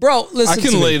 Bro, listen I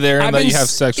can to me. lay there and I've let been you have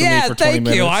sex with me for 20 minutes.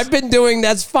 thank you. I've been doing,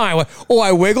 that's fine. Oh,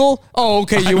 I wiggle? Oh,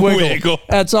 okay, you I wiggle. wiggle.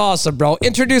 That's awesome, bro.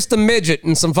 Introduce the midget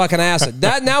and some fucking acid.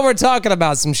 Now we're talking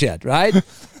about some shit, right? I'm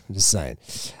just saying.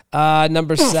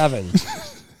 Number 7.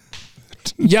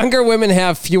 Younger women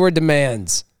have fewer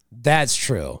demands. That's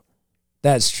true.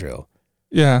 That's true.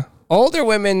 Yeah. Older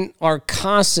women are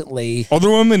constantly... Older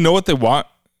women know what they want.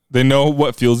 They know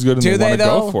what feels good and Do they they, want to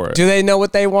though? go for it. Do they know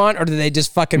what they want, or do they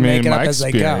just fucking I mean, make it in up my as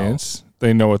they go? experience,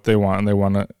 they know what they want and they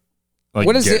want to like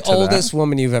What is get the to oldest that.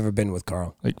 woman you've ever been with,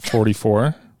 Carl? Like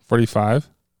 44, 45.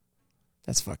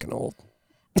 That's fucking old.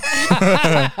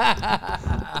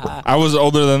 I was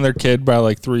older than their kid by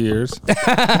like 3 years.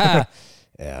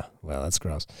 Yeah, well, that's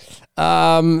gross.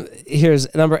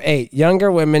 Here's number 8.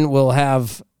 Younger women will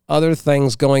have other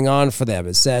things going on for them.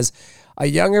 It says, a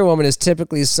younger woman is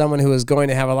typically someone who is going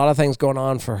to have a lot of things going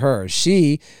on for her.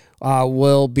 She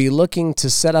will be looking to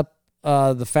set up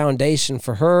the foundation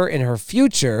for her in her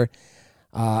future,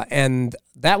 and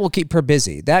that will keep her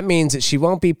busy. That means that she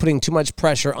won't be putting too much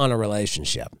pressure on a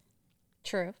relationship.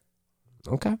 True.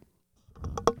 Okay.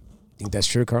 Think that's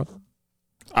true, Carl?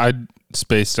 I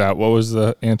spaced out. What was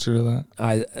the answer to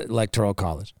that? Electoral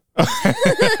college.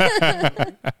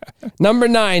 Number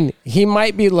 9, he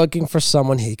might be looking for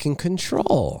someone he can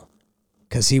control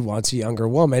because he wants a younger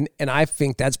woman, and I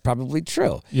think that's probably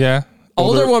true. Yeah.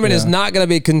 Older woman is yeah. not going to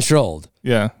be controlled.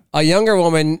 Yeah. A younger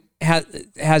woman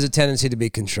has a tendency to be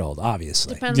controlled,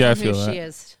 obviously. Depends Yeah, on I who feel she that.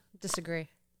 is. Disagree.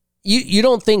 You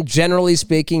don't think, generally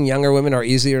speaking, younger women are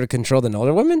easier to control than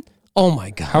older women? Oh, my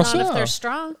God. How Not so? if they're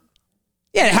strong.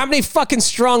 Yeah, how many fucking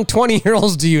strong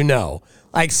 20-year-olds do you know?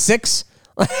 Like 6?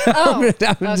 Oh, I'm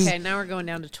just- okay. Now we're going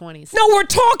down to 20s. No, we're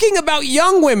talking about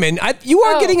young women. You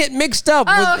are Oh. getting it mixed up.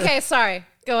 Oh, with, okay. Sorry.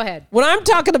 Go ahead. When I'm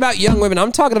talking about young women,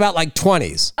 I'm talking about like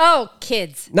 20s, Oh,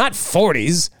 kids. not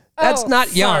 40s. That's Oh,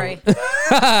 not young.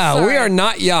 sorry. We are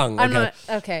not young. I'm Okay? not.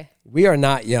 Okay. We are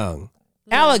not young.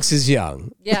 Alex is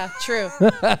young. Yeah, true.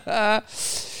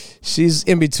 She's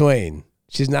in between.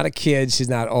 She's not a kid. She's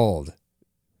not old.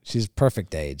 She's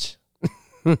perfect age.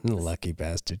 Lucky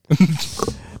bastard.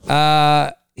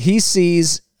 He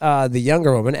sees the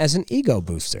younger woman as an ego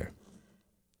booster.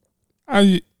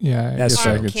 I That's guess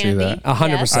I Arm could see candy. that.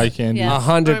 100%. Eye candy. Yeah.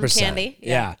 100%. Arm candy.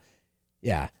 Yeah.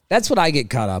 Yeah. That's what I get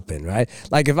caught up in, right?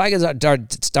 Like if I could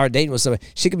start dating with somebody,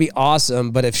 she could be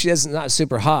awesome, but if she is not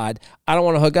super hot, I don't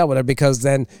want to hook up with her because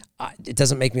then it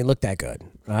doesn't make me look that good,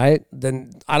 right?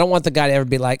 Then I don't want the guy to ever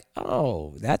be like,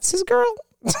 oh, that's his girl?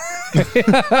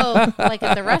 Oh, like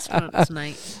at the restaurant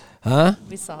tonight. Huh?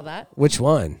 We saw that. Which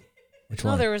one? Which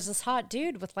No, one? there was this hot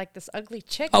dude with like this ugly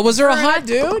chick. Oh, was there a Her and hot I-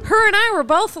 dude? Her and I were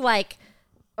both like,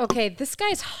 okay, this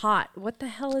guy's hot. What the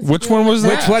hell is he Which doing one was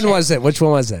with that? Which one was it? Which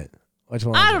one was it? Which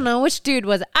one? I don't know which dude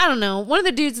was it. I don't know. One of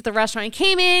the dudes at the restaurant, he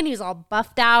came in, he was all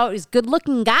buffed out, he's a good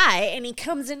looking guy, and he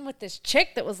comes in with this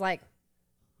chick that was like,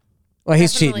 Well,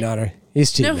 he's definitely- cheating on her.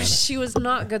 He's cheating no, on her. she was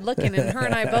not good looking, and her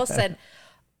and I both said,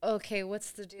 okay,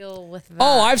 what's the deal with that?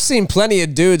 Oh, I've seen plenty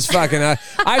of dudes fucking.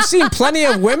 I've seen plenty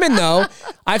of women though.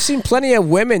 I've seen plenty of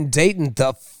women dating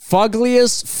the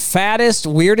fuggliest, fattest,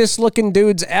 weirdest looking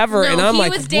dudes ever, No, and I'm he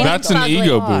like, was dating That's an Fugly.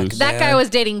 ego Fuck, boost. That guy was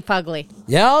dating Fugly.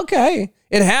 yeah, okay,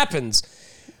 it happens.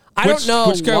 I Which- don't know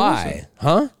which guy was why, it?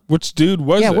 huh? Which dude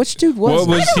was Yeah, it? which dude was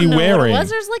What it? was I he don't know wearing? What it was.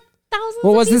 There's like thousands.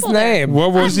 What of was his people there. name?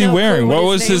 What was I have he no wearing? clue What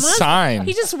was name his sign?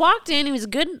 He just walked in. He was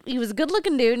good. He was a good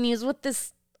looking dude, and he was with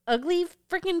this ugly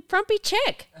freaking frumpy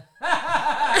chick.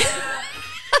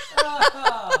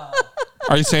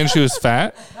 Are you saying she was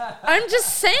fat? I'm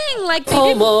just saying, like, they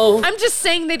didn't, I'm just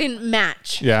saying they didn't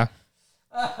match, Yeah.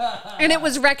 and it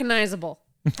was recognizable.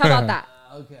 How about that?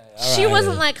 She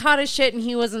wasn't like hot as shit, and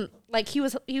he wasn't like he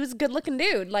was a good looking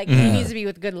dude. Like he needs to be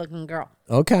with a good looking girl.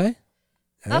 Okay.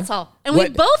 That's all. And What-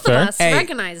 we both Fair. of us Hey,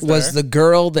 recognized was her. the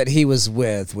girl that he was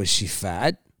with, was she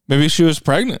fat? Maybe she was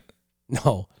pregnant.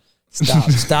 No.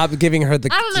 Stop giving her the.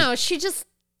 I don't know. She just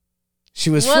She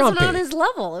was wasn't frumpy. on his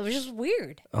level. It was just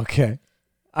weird. Okay.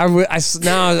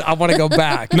 Now I want to go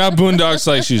back. Not Boondocks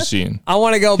like she's cheating. I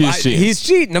want to go back. cheating. He's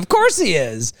cheating. Of course he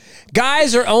is.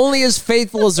 Guys are only as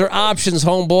faithful as their options,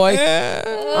 homeboy.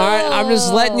 All right, I'm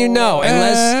just letting you know.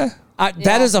 Unless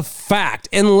that is a fact.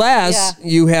 Unless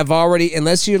you have already,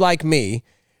 unless you're like me,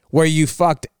 where you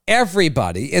fucked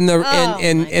everybody, and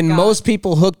most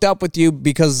people hooked up with you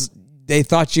because they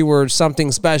thought you were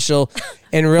something special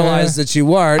and realized that you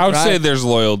weren't. I would right? say there's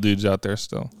loyal dudes out there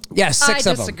still. Yeah, 6 I of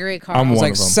them. disagree, Carl. I'm It's one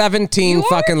like of them. 17 You are?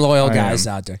 fucking loyal I guys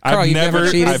am. out there. Carl, I've you've never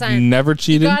cheated? I've never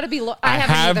cheated. gotta be I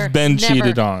haven't have either. been Never.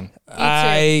 cheated on. Me too.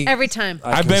 I- Every time.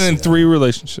 I've been in 3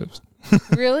 relationships.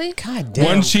 Really? God damn.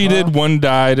 One cheated, one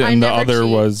died, I and the never other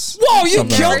cheat. was. Whoa, you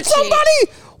something killed Never cheat.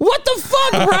 somebody? What the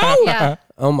fuck, bro? Yeah.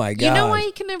 Oh my god. You know why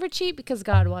you can never cheat? Because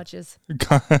God watches.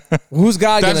 Who's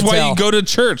God That's gonna why tell? you go to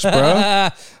church, bro.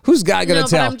 Who's God gonna No, but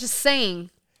tell? I'm just saying.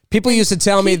 People used to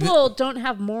tell me. People don't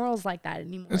have morals like that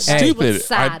anymore. It's That's stupid. what's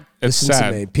sad. It's Listen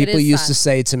sad. to me. People is used to sad.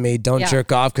 say to me, "Don't Yeah.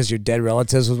 jerk off because your dead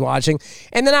relatives was watching,"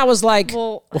 and then I was like,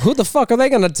 Well- "Who the fuck are they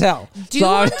gonna tell?" Do So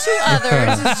I- unto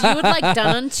others as you would like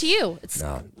done unto you. It's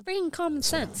freaking common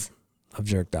sense. I've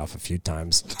jerked off a few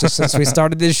times just since we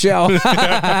started this show.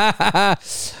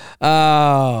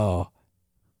 Oh.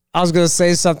 I was gonna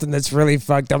say something that's really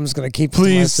fucked. I'm just gonna keep it to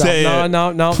Please myself. say it.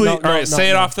 No. Please, no, all right, no, say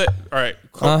it no. off the. All right,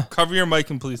 cover your mic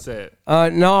and please say it.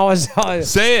 No, I was.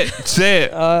 Say it. Say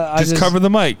it. Just cover the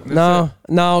mic. That's No,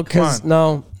 no, because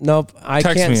Come nope. I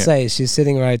Text can't me it. say. She's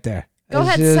sitting right there. Go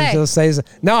ahead, She'll say.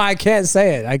 No, I can't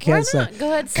say it. I can't say. not? Go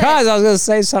ahead, say Because it. I was going to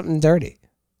say something dirty,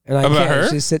 and I About can't. her?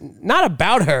 She's sitting. Not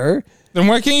about her, it. Then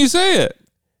why can't you say it?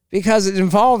 because it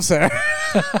involves her.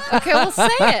 Okay, well, say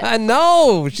it. I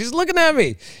know. She's looking at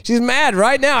me. She's mad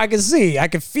right now. I can see. I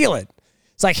can feel it.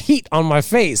 It's like heat on my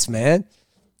face, man.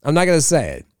 I'm not going to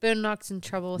say it. Boondock's in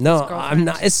trouble with No, his girlfriend. I'm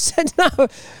not. It's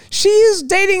not. She is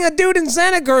dating a dude in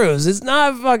Santa Cruz. It's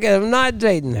not fucking. I'm not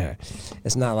dating her.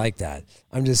 It's not like that.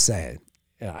 I'm just saying.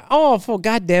 Yeah. Oh,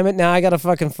 God damn it! Now I gotta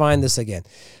fucking find this again.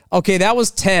 Okay, that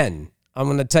was 10. I'm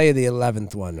gonna tell you the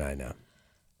 11th one right now.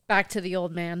 Back to the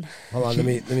old man. Hold on. Let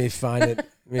me find it. Let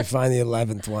me find the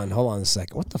 11th one. Hold on a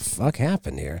second. What the fuck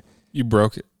happened here? You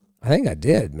broke it. I think I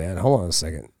did, man. Hold on a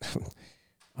second.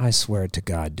 I swear to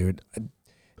God, dude.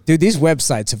 Dude, these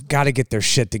websites have got to get their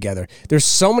shit together. There's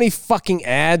so many fucking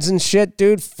ads and shit,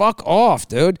 dude. Fuck off,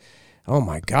 dude. Oh,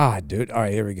 my God, dude. All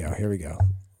right, here we go.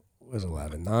 What was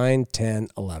 11? 9, 10,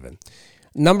 11.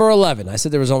 Number 11. I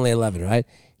said there was only 11, right?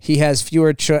 He has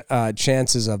fewer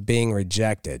chances of being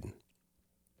rejected.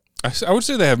 I would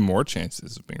say they have more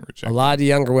chances of being A rejected. lot of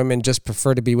younger women just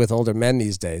prefer to be with older men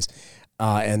these days.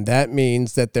 And that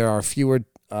means that there are fewer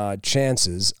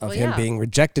chances of him yeah. being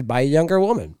rejected by a younger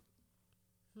woman.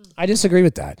 I disagree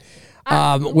with that.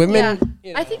 Women,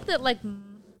 Yeah. I think that like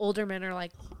older men are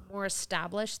like more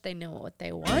established. They know what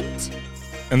they want.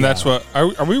 And that's what.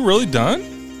 Are we really done?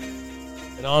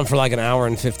 Been on for like an hour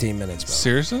and 15 minutes, bro.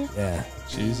 Seriously? Yeah.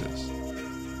 Jesus.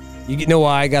 You know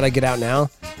why I gotta get out now?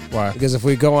 Why? Because if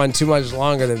we go on too much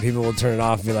longer, then people will turn it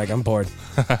off and be like, I'm bored.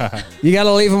 You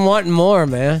gotta leave them wanting more,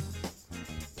 man.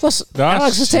 Plus,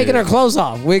 Alex is taking her clothes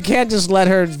off. We can't just let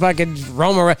her fucking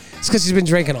roam around. It's because she's been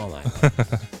drinking all night.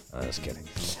 I'm just kidding.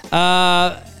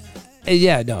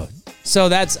 Yeah, no. So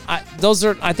those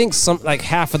are, I think some, like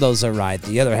half of those are right.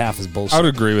 The other half is bullshit. I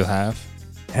would agree with half.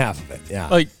 Half of it, yeah.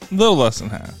 Like a little less than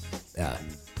half. Yeah.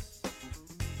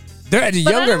 They're the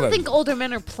But younger I don't think older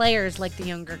men are players like the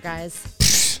younger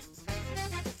guys.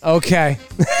 Okay.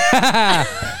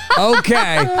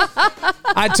 Okay.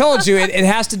 I told you it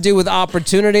has to do with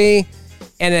opportunity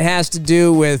and it has to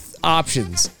do with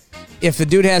options. If the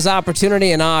dude has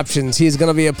opportunity and options, he's going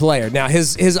to be a player. Now,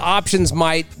 his options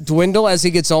might dwindle as he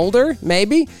gets older,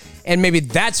 maybe, and maybe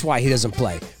that's why he doesn't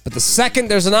play. But the second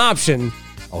there's an option,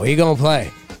 he going to play.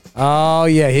 Oh,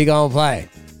 yeah, he going to play.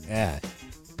 Yeah.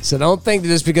 So don't think that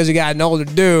just because you got an older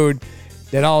dude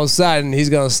that all of a sudden he's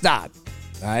going to stop.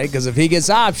 All right? Because if he gets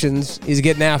options, he's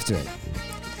getting after it.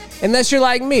 Unless you're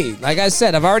like me. Like I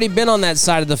said, I've already been on that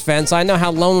side of the fence. I know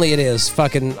how lonely it is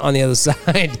fucking on the other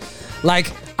side.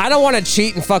 Like, I don't want to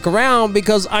cheat and fuck around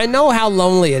because I know how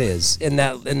lonely it is in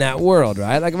that world,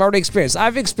 right? Like, I've already experienced.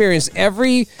 I've experienced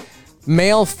every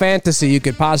male fantasy you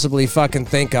could possibly fucking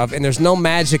think of, and there's no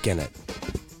magic in it.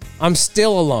 I'm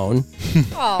still alone.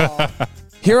 Oh.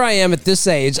 Here I am at this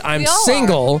age. I'm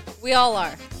single. We all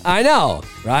are. I know,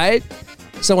 right?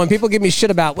 So when people give me shit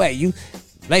about,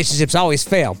 relationships always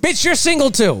fail. Bitch, you're single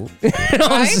too. You know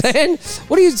what I'm saying?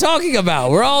 What are you talking about?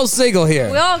 We're all single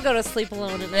here. We all go to sleep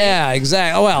alone at night. Yeah,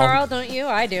 exactly. Oh, well. Carl, don't you?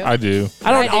 I do. I do.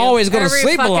 I don't always go to Every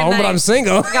sleep fucking alone, but night. I'm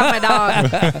single. I got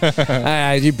my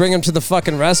dog. You bring him to the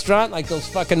fucking restaurant like those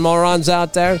fucking morons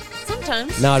out there?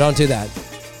 Sometimes. No, don't do that.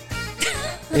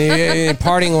 Any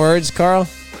parting words, Carl?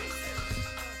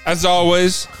 As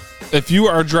always, if you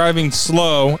are driving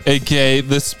slow, aka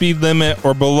the speed limit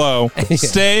or below,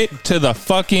 stay to the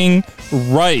fucking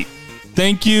right.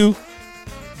 Thank you,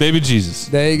 baby Jesus.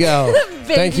 There you go.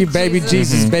 Thank you, baby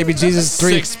Jesus. Baby Jesus,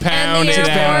 6 pound, 8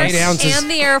 ounces.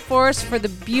 And the Air Force for the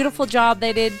beautiful job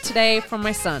they did today for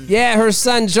my son. Yeah, her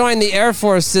son joined the Air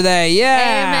Force today.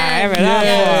 Yeah.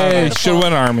 Amen. Yay. Should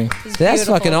win Army. That's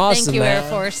fucking awesome, Thank you, man. Air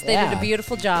Force. They did a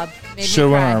beautiful job. Made Should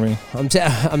me win cry. Army.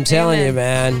 I'm telling you,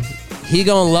 man. He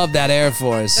gonna love that Air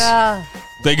Force.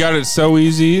 They got it so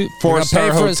easy.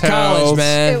 4-star pay for his college, hotels.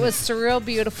 man. It was surreal,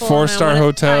 beautiful. 4-star and I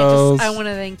hotels. I want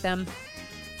to thank them.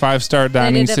 5-star They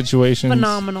dining did a situations.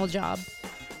 phenomenal job.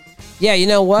 Yeah, you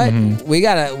know what? We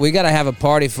gotta have a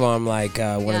party for him like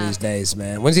one of these days,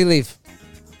 man. When's he leave?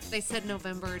 They said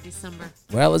November or December.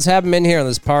 Well, let's have him in here and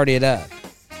let's party it up.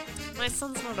 My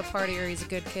son's not a partier. He's a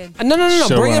good kid. No.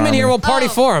 Show Bring him in Army. here. We'll party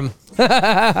for him.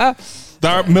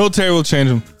 The military will change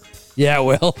him. Yeah, it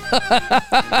will.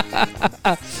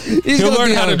 He'll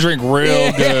learn how to drink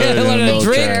real good. in Learn the to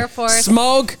military. drink, Air Force.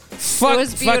 smoke,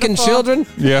 was fucking beautiful. children.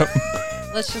 Yep.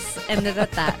 Let's just end it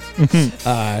at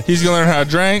that. He's gonna learn how to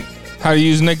drink, how to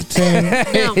use nicotine,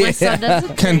 No, my son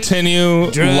doesn't. continue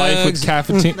life with Drugs. That's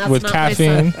with not my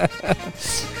caffeine.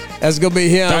 That's gonna be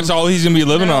him. That's all he's gonna be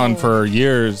living No. on for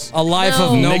years. A life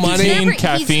of no Nicotine, money. Never-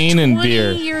 caffeine, he's and 20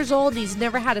 beer. years old. He's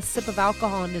never had a sip of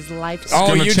alcohol in his life. Oh,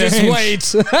 gonna you just change.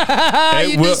 wait. It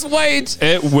You will- just wait.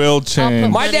 It will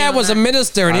change. My dad was a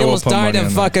minister and I he will almost put died money of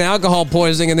on fucking alcohol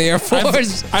poisoning in the Air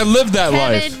Force. I lived that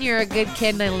life. Kevin, you're a good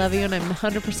kid, and I love you, and I'm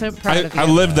 100% proud of you. I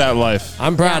lived that life.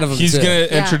 I'm proud of him He's too. gonna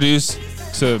introduce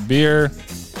to beer,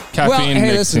 caffeine,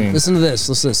 hey, nicotine. listen to this.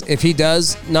 Listen to this. If he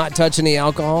does not touch any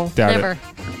alcohol, Doubt Never. it.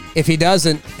 if he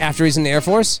doesn't after he's in the Air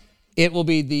Force, it will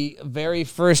be the very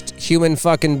first human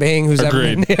fucking being who's ever been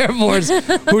in Agreed. the Air Force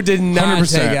who did not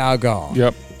 100%. take alcohol.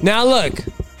 Yep. Now look,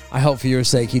 I hope for your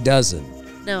sake he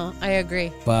doesn't, No, I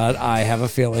agree. but I have a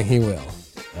feeling he will.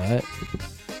 All right.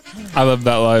 I lived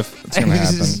that life. It's gonna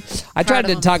happen. I tried Proud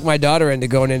to of him. talk my daughter into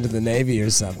going into the Navy or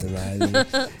something.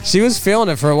 Right? She was feeling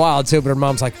it for a while too, but her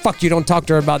mom's like, "Fuck you! Don't talk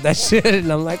to her about that shit."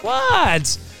 And I'm like,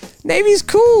 "What? Navy's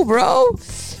cool, bro."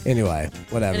 Anyway,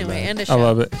 whatever. Anyway, man. end of I show.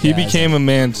 love it. He Yeah, became a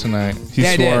man tonight. He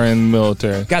Yeah, he swore did. in the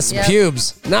military. Got some Yep.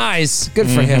 pubes. Nice. Good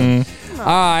for him. All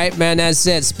right, man. That's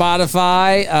it.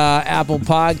 Spotify, Apple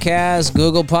Podcasts,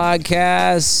 Google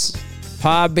Podcasts,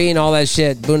 Podbean, all that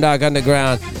shit. Boondock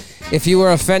Underground. If you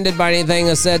were offended by anything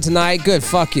I said tonight, good.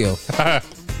 Fuck you.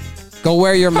 Go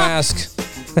wear your mask.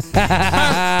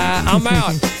 I'm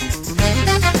out.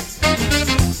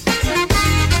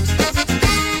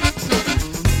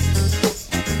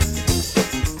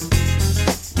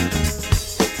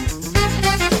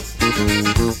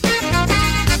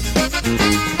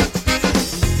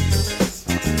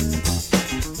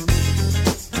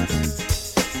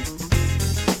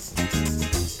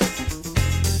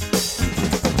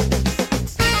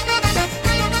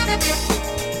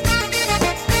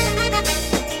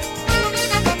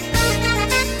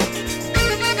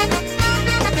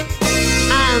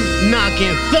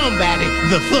 knocking somebody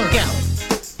the fuck out.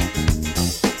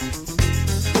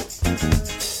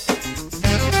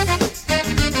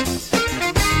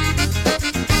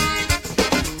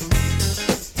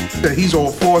 He's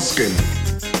all foreskin.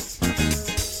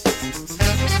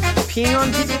 Peeing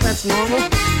on people, that's normal.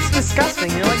 It's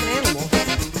disgusting. You're like an animal.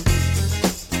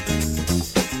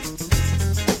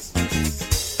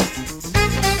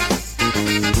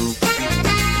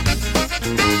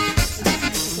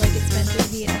 Like it's meant to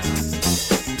be in the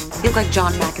house. You look like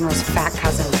John McEnroe's fat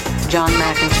cousin, John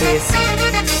Mac and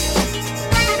Cheese.